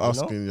 Yeah, we're not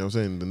thing, asking. You know what I'm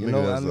saying? The You nigga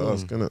know what has I to mean?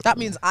 ask, innit? That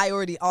means I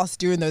already asked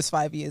during those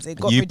 5 years. It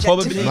got You rejected.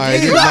 probably- from Nah, you,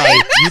 you didn't,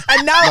 right? nah,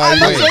 And now Nah, I'm you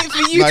just waiting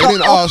for you Nah, to you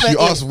didn't ask. offer You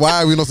it. asked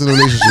why are we not in a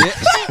relationship?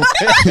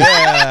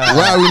 Yeah.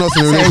 Why are we not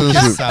in a Thank you,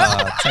 relationship?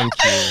 sir. Thank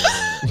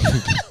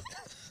you.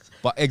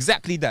 But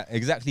exactly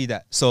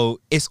that. So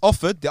it's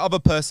offered. The other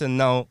person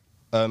now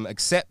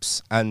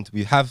accepts, and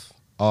we have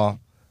our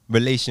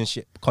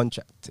relationship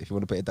contract, if you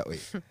want to put it that way.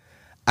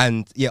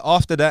 And yeah,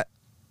 after that,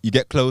 you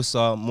get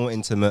closer, more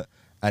intimate,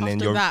 and then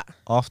After you're that.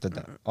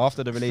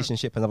 after the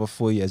relationship, another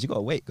 4 years. You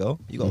gotta wait, girl.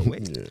 You gotta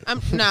wait.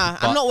 I'm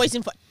But- not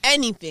waiting for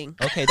anything.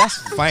 Okay, that's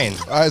fine.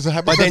 It's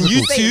a But then you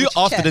hypothetical. Say it two, with your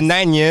after the chest.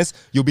 9 years,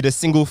 you'll be the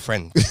single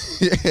friend.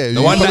 Yeah,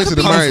 The one that to comes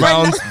the marriage.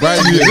 round,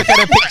 Bride you year. look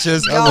at the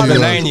pictures Yeah, of the yeah.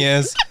 9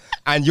 years,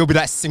 and you'll be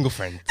that single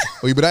friend.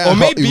 Or you be that, Or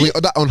maybe-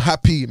 that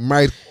unhappy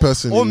married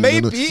person. Or you know,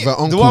 maybe with the an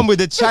uncle. one with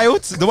the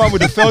child, the one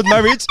with the failed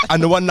marriage,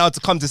 and the one now to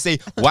come to say,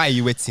 why are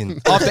you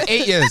waiting? After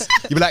 8 years,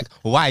 you'll be like,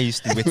 why are you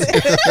still waiting? You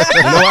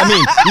know what I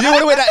mean? You didn't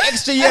want to wait that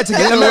extra year to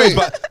get the No, marriage,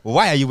 wait. but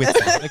why are you waiting?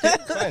 Okay,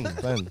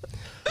 fine.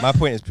 My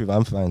point is proven.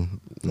 I'm fine.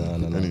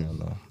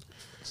 No.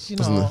 You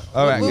know,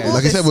 All right, we'll guys. all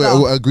Like I said, discuss.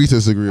 we'll agree to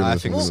disagree on I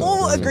this think one. so. We'll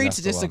all I think agree that's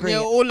to the one. disagree. Yeah,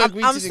 all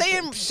agree I'm to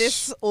saying disagree.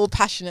 this all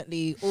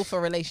passionately, all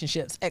for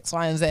relationships, X,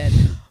 Y, and Z.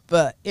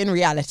 But in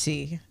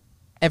reality,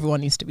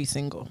 everyone needs to be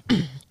single.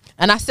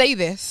 And I say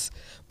this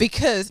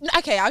because,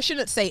 okay, I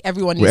shouldn't say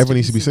everyone needs Everyone to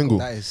needs to be single.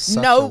 That is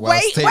such No, a wild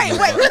wait. statement,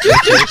 but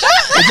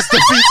it just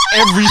defeats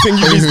everything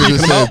you've been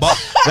speaking about. But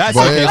that's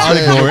But okay. yeah, I'll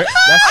yeah. ignore it.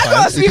 That's gotta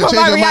fine. speak You can on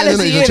change my your mind, innit?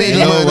 reality, You can change innit? your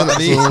You know mind, what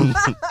I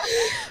innit?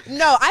 mean?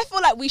 No, I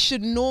feel like we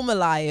should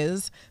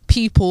normalize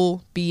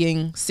people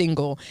being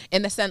single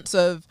in the sense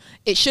of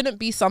it shouldn't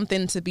be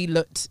something to be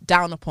looked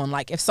down upon.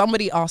 Like if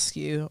somebody asks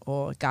you,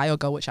 or guy or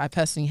girl, which I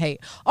personally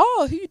hate,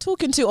 oh, who you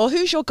talking to? Or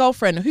who's your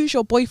girlfriend? Or who's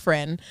your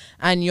boyfriend?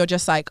 And you're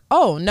just like,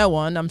 oh, no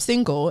one, I'm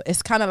single.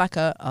 It's kind of like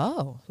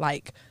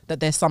like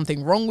that there's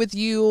something wrong with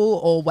you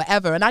or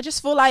whatever. And I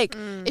just feel like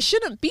it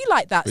shouldn't be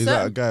like that. Is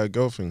that a guy or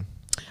girl thing?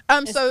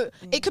 So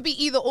it could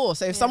be either or.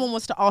 So if someone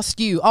was to ask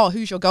you, oh,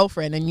 who's your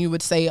girlfriend? And you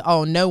would say,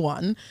 oh, no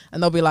one.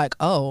 And they'll be like,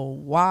 oh,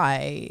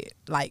 why?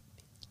 Like,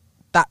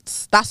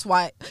 that's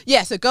why.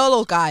 Yeah, so girl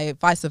or guy,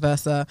 vice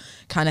versa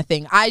kind of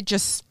thing. I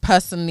just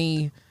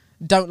personally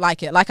don't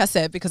like it. Like I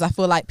said, because I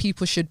feel like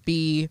people should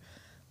be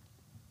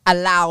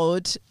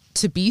allowed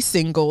to be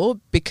single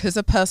because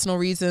of personal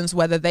reasons,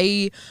 whether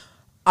they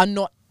are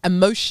not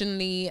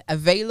emotionally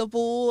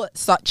available,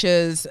 such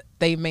as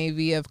they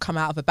maybe have come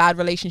out of a bad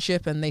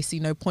relationship and they see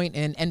no point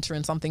in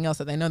entering something else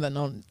that they know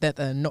that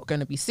they're not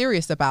going to be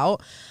serious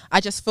about. I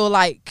just feel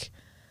like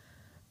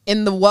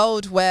in the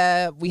world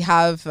where we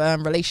have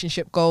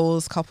relationship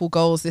goals, couple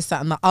goals, this, that,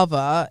 and the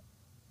other,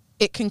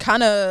 it can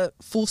kind of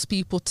force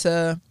people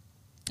to,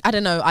 I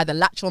don't know, either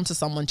latch onto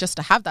someone just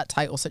to have that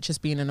title, such as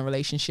being in a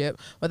relationship,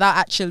 without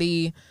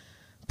actually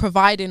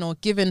providing or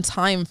giving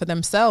time for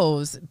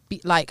themselves.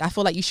 I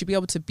feel like you should be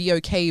able to be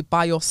okay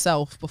by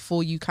yourself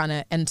before you kind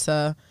of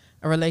enter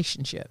a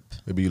relationship.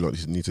 Maybe you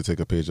lot need to take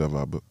a page out of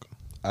our book.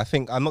 I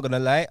think I'm not gonna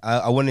lie.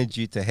 I wanted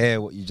you to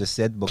hear what you just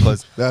said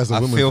because That's a I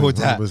woman feel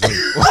thing, that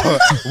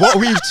 100%. what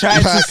we've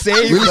tried to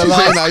say We for the literally saying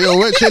last that, yo,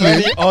 we're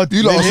chilling. 20 odd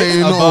You lot are minutes saying,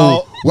 no,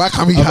 about- why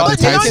can't we have about the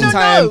taking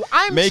title? time,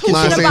 I'm making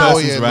talking sure the about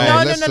person's right. no.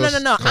 Let's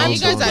just I'm calm You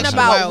guys down. are talking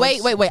wild.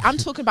 about wait. I'm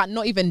talking about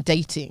not even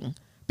dating,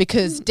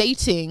 because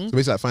dating, So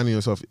basically like finding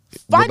yourself,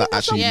 what finding that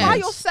yourself actually by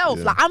means. yourself.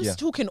 Yeah. Like I'm Yeah.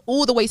 talking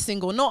all the way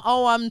single, not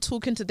I'm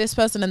talking to this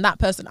person and that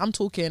person. I'm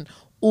talking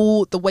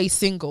all the way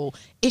single.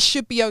 It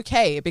should be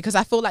okay, because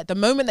I feel like the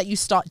moment that you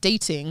start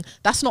dating,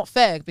 that's not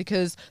fair,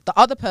 because the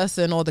other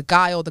person or the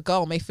guy or the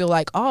girl may feel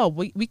like, oh,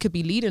 we could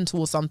be leading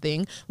towards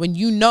something, when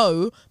you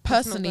know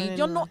personally going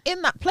you're not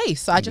in that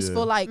place. So I just Yeah.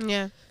 feel like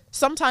Yeah.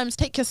 sometimes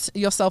take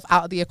yourself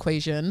out of the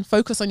equation,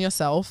 focus on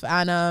yourself,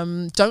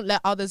 and don't let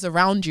others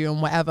around you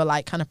and whatever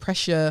like kind of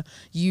pressure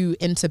you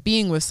into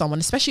being with someone,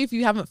 especially if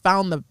you haven't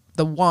found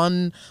the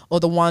one or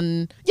the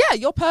one,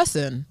 your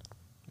person.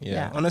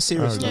 Yeah. On a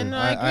serious Yeah, note, no,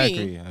 I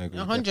agree.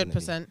 100%.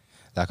 definitely.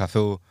 Like I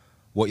feel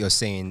what you're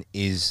saying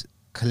is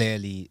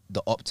clearly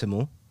the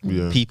optimal.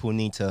 Yeah. People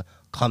need to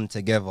come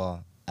together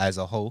as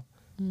a whole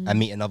and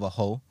meet another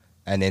whole,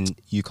 and then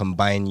you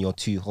combine your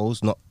two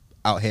wholes, not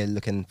out here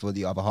looking for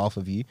the other half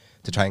of you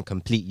to try and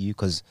complete you,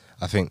 because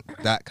I think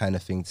that kind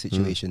of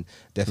situation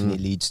definitely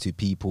leads to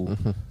people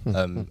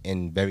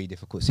in very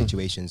difficult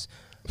situations.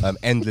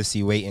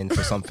 endlessly waiting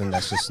for something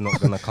that's just not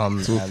gonna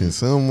come. Talking And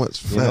so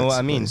much. you know what I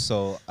facts, mean? man.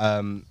 So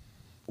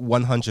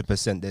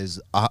 100%.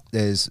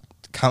 There's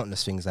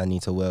countless things I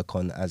need to work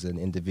on as an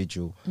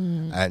individual,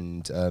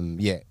 and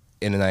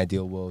in an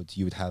ideal world,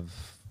 you would have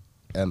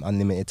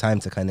unlimited time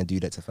to kind of do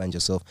that, to find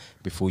yourself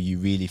before you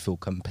really feel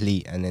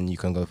complete, and then you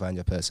can go find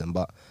your person.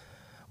 But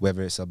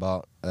whether it's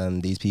about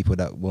these people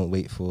that won't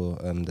wait for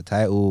the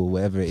title or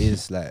whatever it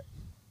is, like,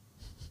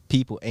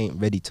 people ain't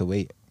ready to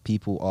wait.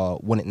 People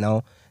want it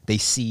now. They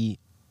see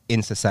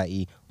in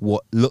society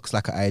what looks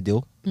like an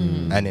ideal,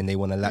 and then they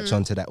want to latch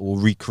onto that or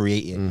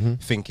recreate it,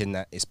 thinking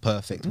that it's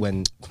perfect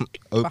when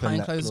open Behind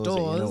that closed closet,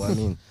 you know doors. what I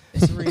mean?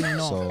 It's really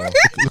not. So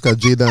Look at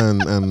Jada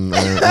and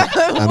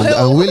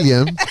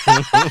William.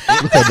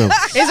 Look at them.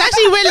 It's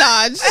actually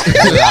Willard.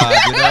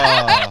 you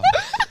know,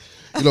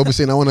 You know, be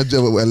saying I want to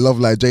love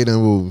like Jada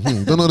and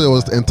Will. Don't know there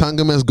was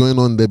entanglements going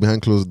on there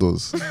behind closed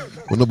doors,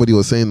 but nobody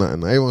was saying that,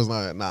 and everyone's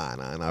like,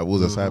 nah. It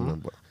was a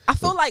silent, but. I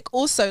feel like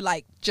also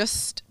like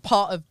just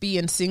part of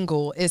being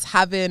single is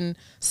having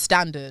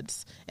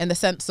standards, in the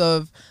sense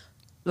of,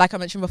 like I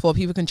mentioned before,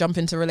 people can jump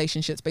into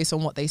relationships based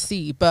on what they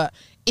see. But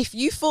if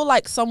you feel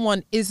like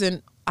someone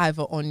isn't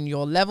either on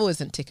your level,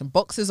 isn't ticking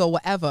boxes or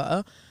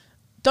whatever,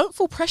 don't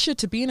feel pressured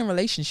to be in a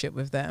relationship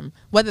with them.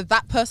 Whether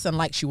that person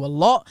likes you a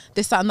lot,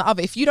 this, that, and the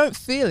other. If you don't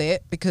feel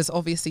it, because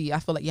obviously I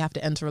feel like you have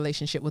to enter a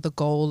relationship with a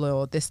goal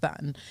or this,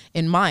 that, and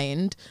in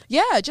mind.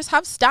 Yeah, just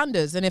have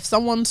standards. And if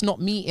someone's not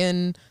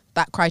meeting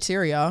that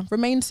criteria,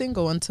 remain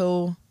single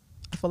until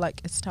I feel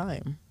like it's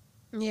time.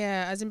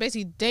 Yeah, as in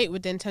basically date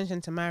with the intention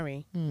to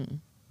marry.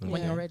 When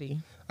Yeah. you're ready.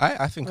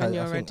 I think When I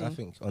you're think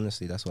ready.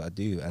 honestly that's what I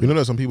do. And You know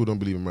that some people don't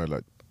believe in marriage.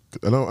 Like,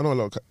 I know a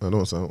lot. I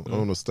don't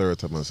want to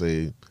stereotype and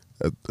say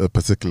a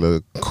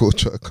particular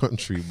culture,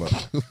 country, but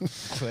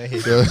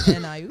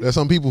And I- there's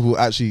some people who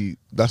actually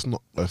that's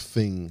not a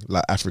thing,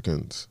 like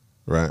Africans,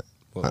 right?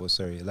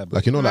 sorry, elaborate.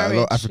 Like, you know, like a lot of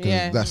Marriage, Africans,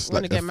 yeah, that's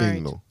wanna like a get thing,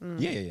 married. though.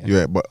 yeah.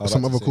 Yeah, but I was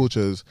some about other to say.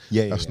 cultures,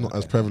 Yeah, that's not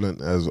as okay.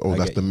 prevalent as I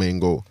that's get the you. main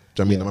goal.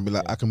 Do you know what I mean? Yeah, I might be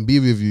like, yeah. I can be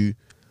with you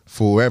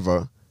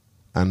forever,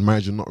 and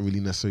marriage will not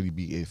really necessarily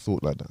be a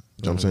thought like that. Do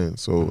you know what I'm saying?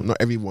 So not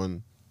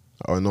everyone.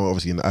 I know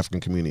obviously in the African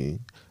community,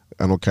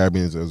 I know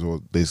Caribbeans as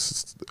well.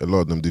 There's a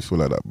lot of them do feel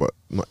like that, but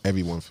not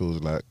everyone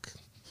feels like.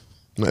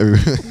 Not every.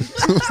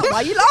 Why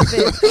are you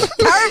laughing?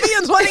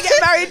 Caribbeans want to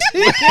get married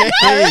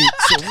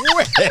too.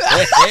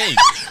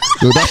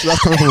 Yo, that's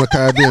coming from a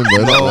Caribbean,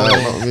 but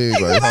not me,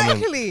 but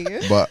Exactly.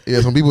 But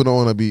yeah, some people don't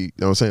want to be, you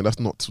know what I'm saying? That's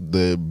not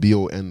the be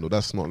all end all.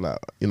 That's not like,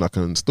 you know, I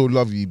can still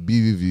love you,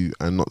 be with you,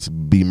 and not to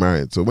be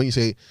married. So when you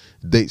say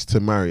dates to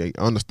marry,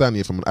 I understand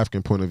it from an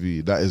African point of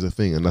view. That is a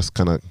thing, and that's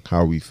kind of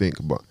how we think.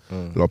 But a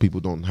lot of people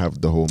don't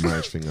have the whole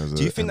marriage thing as a.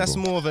 Do you think end that's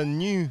goal. more of a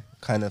new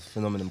kind of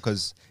phenomenon?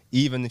 Because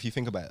even if you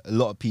think about it, a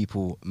lot of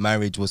people,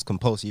 marriage was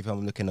compulsory. If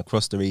I'm looking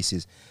across the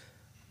races,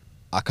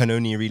 I can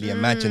only really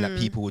imagine that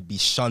people would be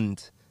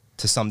shunned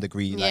to some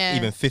degree, like Yeah.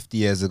 even 50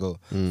 years ago,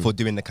 for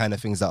doing the kind of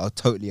things that are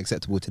totally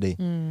acceptable today.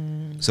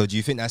 So do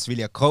you think that's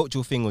really a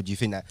cultural thing, or do you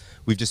think that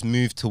we've just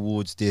moved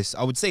towards this?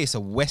 I would say it's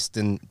a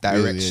Western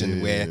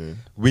direction where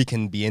we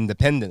can be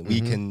independent,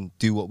 we can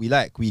do what we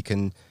like, we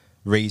can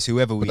raise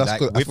whoever we that's like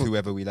good. I with feel-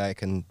 whoever we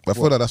like, and I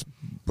feel like that's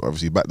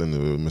obviously back then,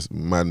 the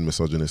mad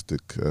misogynistic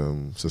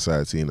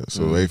society, innit?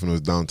 So everything was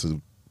down to,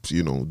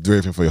 you know, do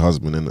everything for your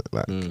husband, innit?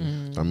 Like,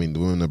 I mean, the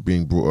women are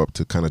being brought up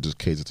to kind of just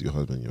cater to your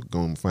husband. You're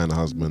going to find a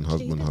husband.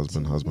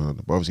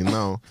 But obviously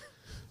now,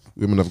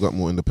 women have got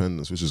more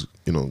independence, which is,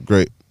 you know,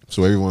 great.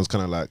 So everyone's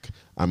kind of like,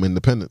 I'm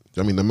independent.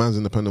 I mean, the man's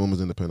independent,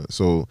 woman's independent.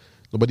 So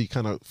nobody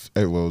kind of,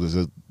 well, there's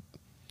a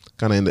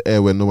kind of in the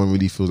air where no one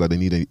really feels like they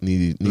need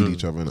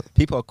each other, innit?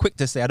 people are quick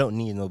to say, I don't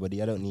need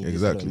nobody, I don't need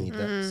Exactly. this, I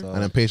don't need that. So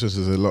And then patience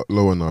is a lot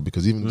lower now,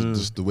 because even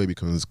just the way we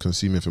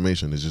consume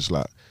information is just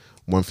like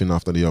one thing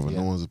after the other. Yeah.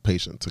 No one's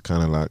patient to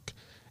kind of like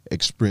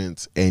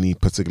experience any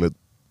particular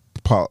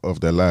part of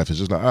their life. It's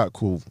just like, all right,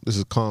 cool, this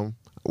is calm.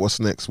 What's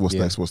next? What's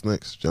Yeah. next? What's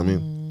next? Do you know what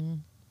I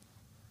mean?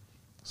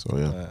 So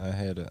yeah. I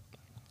hear that.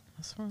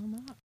 That's where I'm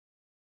at.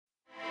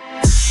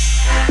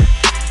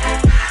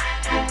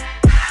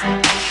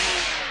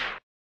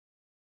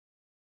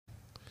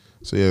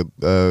 So yeah,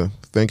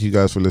 thank you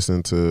guys for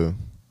listening to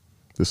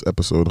this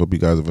episode. Hope you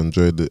guys have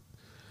enjoyed it.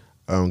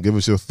 Give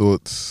us your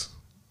thoughts.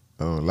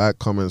 Like,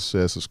 comment,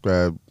 share,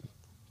 subscribe.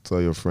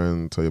 Tell your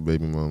friend, tell your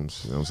baby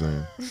moms. You know what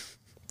I'm saying?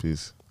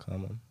 Peace.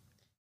 Come on.